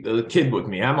friends tease the kid with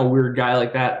me. I'm a weird guy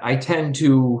like that. I tend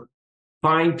to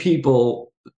find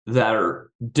people that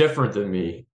are different than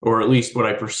me, or at least what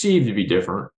I perceive to be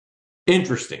different,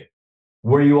 interesting.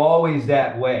 Were you always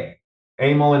that way?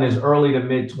 Emil in his early to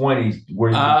mid 20s,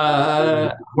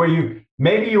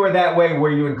 maybe you were that way?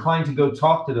 Were you inclined to go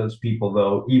talk to those people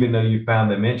though, even though you found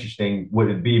them interesting? Would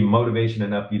it be motivation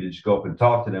enough for you to just go up and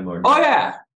talk to them? Or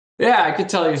yeah, I could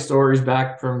tell you stories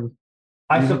back from.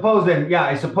 I suppose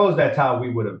that's how we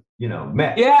would have,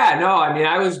 met. Yeah, no, I mean,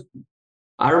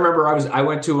 I remember I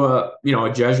went to a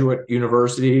Jesuit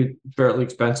university, fairly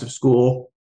expensive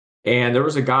school, and there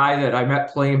was a guy that I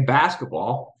met playing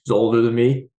basketball. He's older than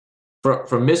me,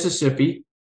 from Mississippi,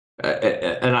 he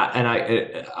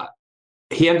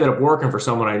ended up working for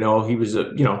someone I know. He was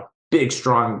a big,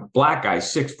 strong black guy,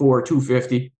 6'4",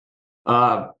 250,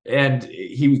 and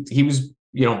he was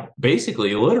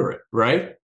basically illiterate,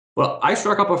 right? Well, I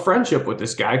struck up a friendship with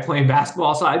this guy playing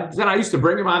basketball. So then I used to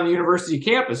bring him on the university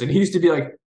campus, and he used to be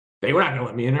like, "They were not going to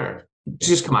let me in there.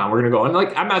 Just come on, we're going to go."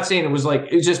 And I'm not saying it was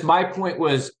it's just my point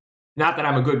was not that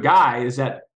I'm a good guy, is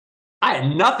that I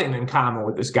had nothing in common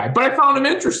with this guy, but I found him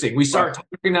interesting. We started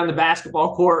talking on the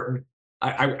basketball court, and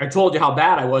I told you how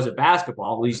bad I was at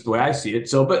basketball, at least the way I see it.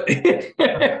 So, but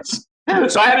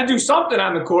so I had to do something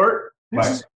on the court.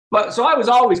 Right. But so I was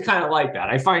always kind of like that.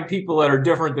 I find people that are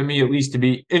different than me at least to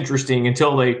be interesting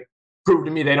until they prove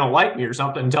to me they don't like me or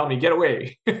something and tell me, get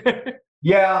away.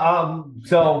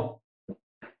 So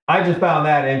I just found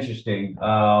that interesting,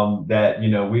 that,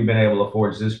 we've been able to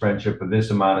forge this friendship for this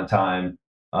amount of time.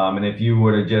 And if you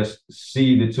were to just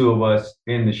see the two of us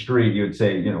in the street, you would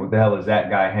say, what the hell is that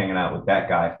guy hanging out with that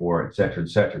guy for, et cetera,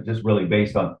 just really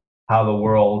based on how the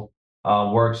world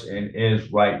works and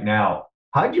is right now.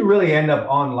 How'd you really end up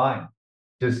online?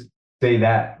 Just say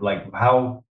that,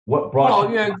 what brought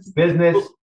you business?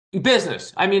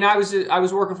 Business. I mean, I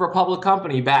was working for a public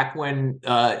company back when,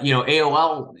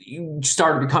 AOL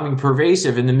started becoming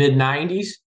pervasive in the mid 90s.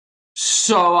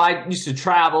 So I used to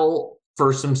travel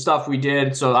for some stuff we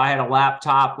did. So I had a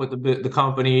laptop with the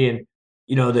company, and,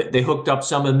 they hooked up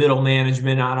some of the middle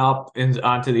management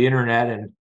onto the internet,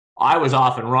 and I was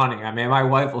off and running. I mean, my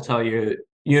wife will tell you,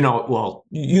 me, I'm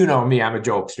a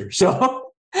jokester.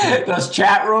 So those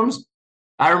chat rooms,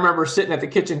 I remember sitting at the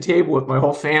kitchen table with my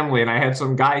whole family, and I had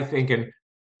some guy thinking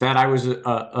that I was a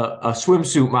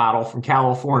swimsuit model from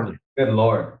California. Good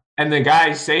Lord. And the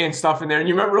guy's saying stuff in there. And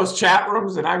you remember those chat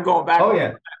rooms? And I'm going back. Oh,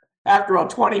 yeah. After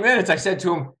about 20 minutes, I said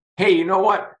to him, "Hey, you know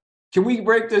what? Can we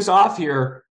break this off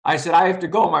here?" I said, "I have to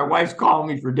go. My wife's calling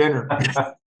me for dinner."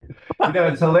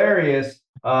 It's hilarious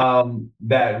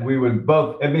that we would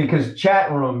both, because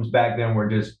chat rooms back then were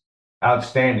just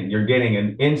outstanding. You're getting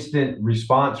an instant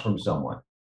response from someone.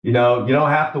 You don't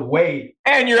have to wait.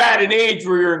 And you're at an age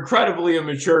where you're incredibly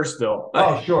immature still.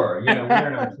 Oh, sure. We're in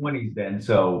our 20s then.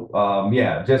 So,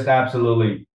 just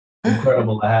absolutely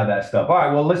incredible to have that stuff. All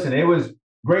right. Well, listen, it was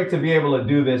great to be able to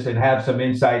do this and have some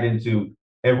insight into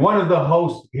one of the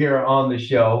hosts here on the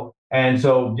show. And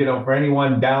so, for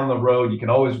anyone down the road, you can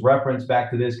always reference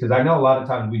back to this, because I know a lot of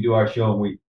times we do our show and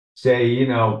we say,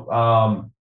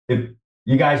 if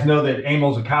you guys know that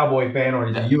Emil's a Cowboy fan or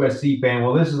he's a USC fan,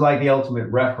 well, this is like the ultimate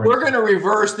reference. We're going to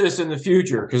reverse this in the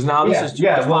future, because now this is too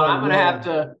much fun. I'm going to have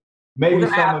to. Maybe we're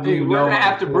going to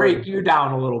have to break you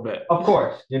down a little bit. Of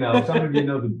course, some of you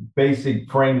know the basic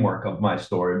framework of my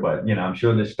story, but I'm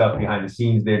sure there's stuff behind the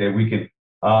scenes there that we could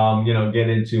get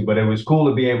into. But it was cool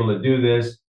to be able to do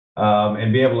this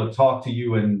and be able to talk to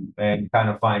you and kind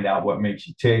of find out what makes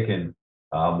you tick and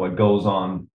what goes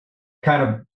on kind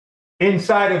of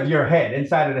inside of your head,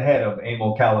 inside of the head of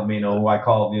Emil Calomino, who I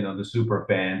call, the super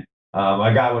fan.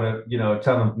 A guy with a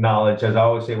ton of knowledge. As I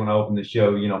always say when I open the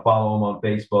show, follow him on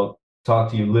Facebook,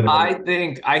 talk to you literally. I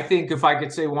think if I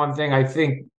could say one thing, I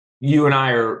think you and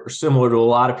I are similar to a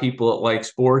lot of people that like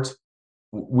sports.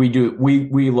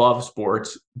 We love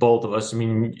sports, both of us. I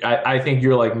mean, I think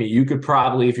you're like me. You could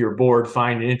probably, if you're bored,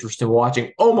 find an interest in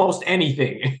watching almost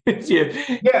anything. Yeah,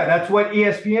 that's what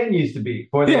ESPN used to be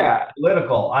for the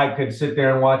political. I could sit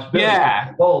there and watch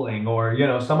bowling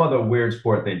or some other weird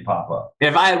sport they'd pop up.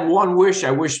 If I had one wish,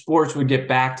 I wish sports would get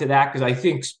back to that, because I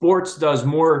think sports does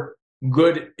more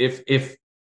good if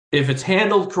it's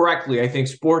handled correctly. I think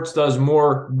sports does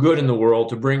more good in the world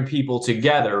to bring people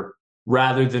together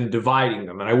rather than dividing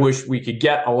them. And I wish we could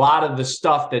get a lot of the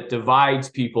stuff that divides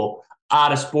people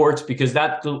out of sports, because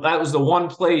that was the one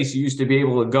place you used to be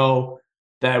able to go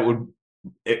that would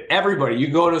everybody. You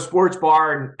go to a sports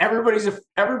bar and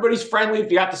everybody's friendly.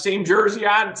 If you got the same jersey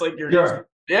on, it's like you're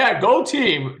go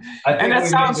team. And that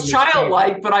sounds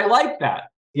childlike, but I like that.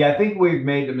 Yeah, I think we've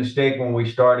made the mistake when we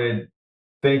started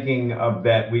thinking of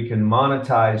that we can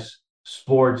monetize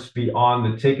sports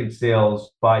beyond the ticket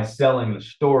sales by selling the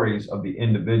stories of the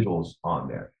individuals on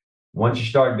there. Once you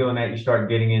start doing that, you start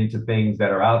getting into things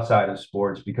that are outside of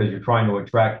sports, because you're trying to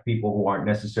attract people who aren't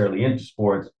necessarily into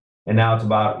sports. And now it's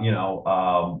about,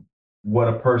 more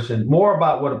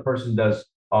about what a person does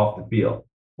off the field,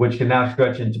 which can now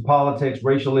stretch into politics,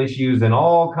 racial issues, and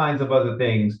all kinds of other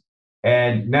things.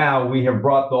 And now we have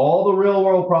brought all the real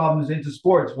world problems into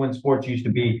sports, when sports used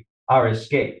to be our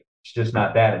escape. It's just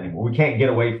not that anymore. We can't get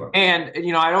away from it. And,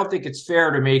 I don't think it's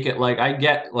fair to make it like, I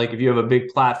get, like, if you have a big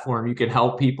platform, you can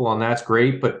help people and that's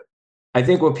great. But I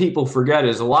think what people forget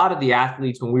is a lot of the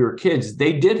athletes when we were kids,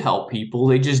 they did help people.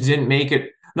 They just didn't make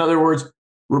it. In other words,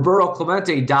 Roberto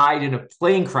Clemente died in a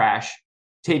plane crash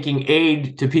taking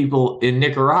aid to people in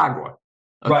Nicaragua.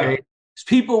 Okay? Right.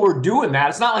 People were doing that.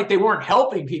 It's not like they weren't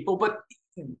helping people, but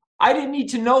I didn't need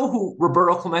to know who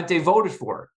Roberto Clemente voted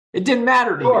for. It didn't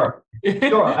matter to me.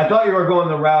 Sure. I thought you were going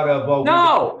the route of,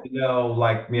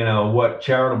 what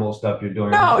charitable stuff you're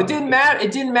doing. No, it didn't matter.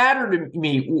 It didn't matter to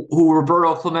me who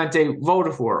Roberto Clemente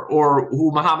voted for or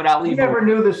who Muhammad Ali voted for. You never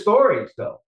knew the stories,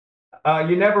 though.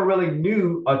 You never really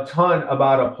knew a ton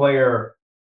about a player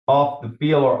off the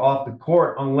field or off the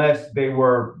court unless they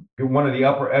were one of the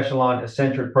upper echelon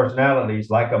eccentric personalities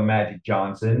like a Magic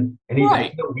Johnson. And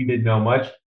even though we didn't know much,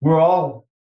 we're all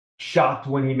shocked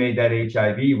when he made that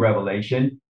HIV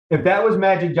revelation. If that was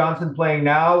Magic Johnson playing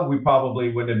now, we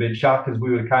probably wouldn't have been shocked, because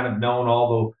we would have kind of known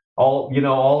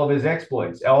all of his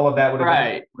exploits. All of that would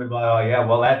have been like, oh yeah,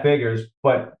 well, that figures.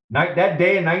 But that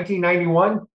day in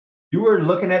 1991, you were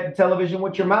looking at the television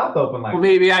with your mouth open. Like, well,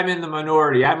 maybe I'm in the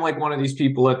minority. I'm like one of these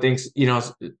people that thinks,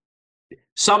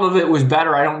 some of it was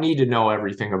better. I don't need to know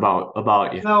everything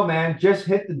about you. No, man, just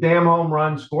hit the damn home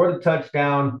run, score the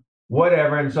touchdown,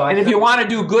 whatever. And if you want to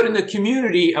do good in the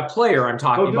community, a player I'm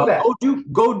talking about,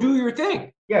 go do your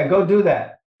thing. Yeah, go do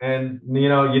that. And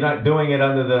you're not doing it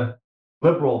under the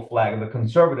liberal flag or the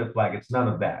conservative flag. It's none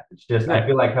of that. It's just I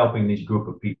feel like helping this group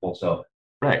of people. So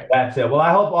that's it. Well,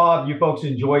 I hope all of you folks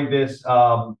enjoyed this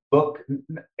book.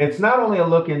 It's not only a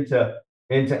look into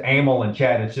Emil and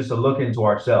Chad, it's just a look into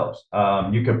ourselves.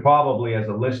 You could probably, as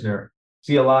a listener,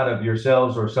 see a lot of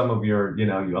yourselves or some of your,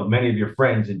 many of your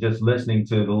friends, and just listening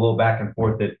to the little back and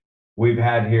forth that we've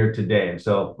had here today. And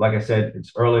so, like I said,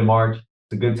 it's early March. It's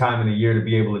a good time of the year to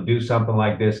be able to do something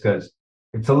like this, because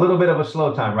it's a little bit of a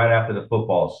slow time right after the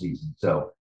football season.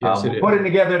 So we're putting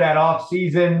together that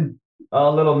off-season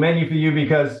little menu for you,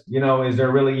 because, is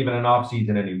there really even an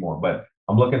off-season anymore? But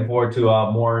I'm looking forward to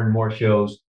more and more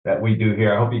shows that we do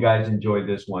here. I hope you guys enjoyed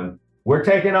this one. We're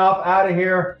taking off out of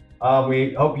here.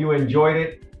 We hope you enjoyed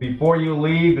it. Before you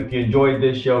leave, if you enjoyed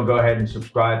this show, go ahead and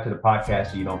subscribe to the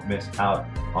podcast so you don't miss out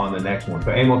on the next one.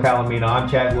 For Emil Calomino, I'm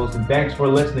Chad Wilson. Thanks for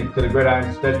listening to the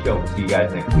Gridiron Stud Show. We'll see you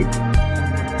guys next week.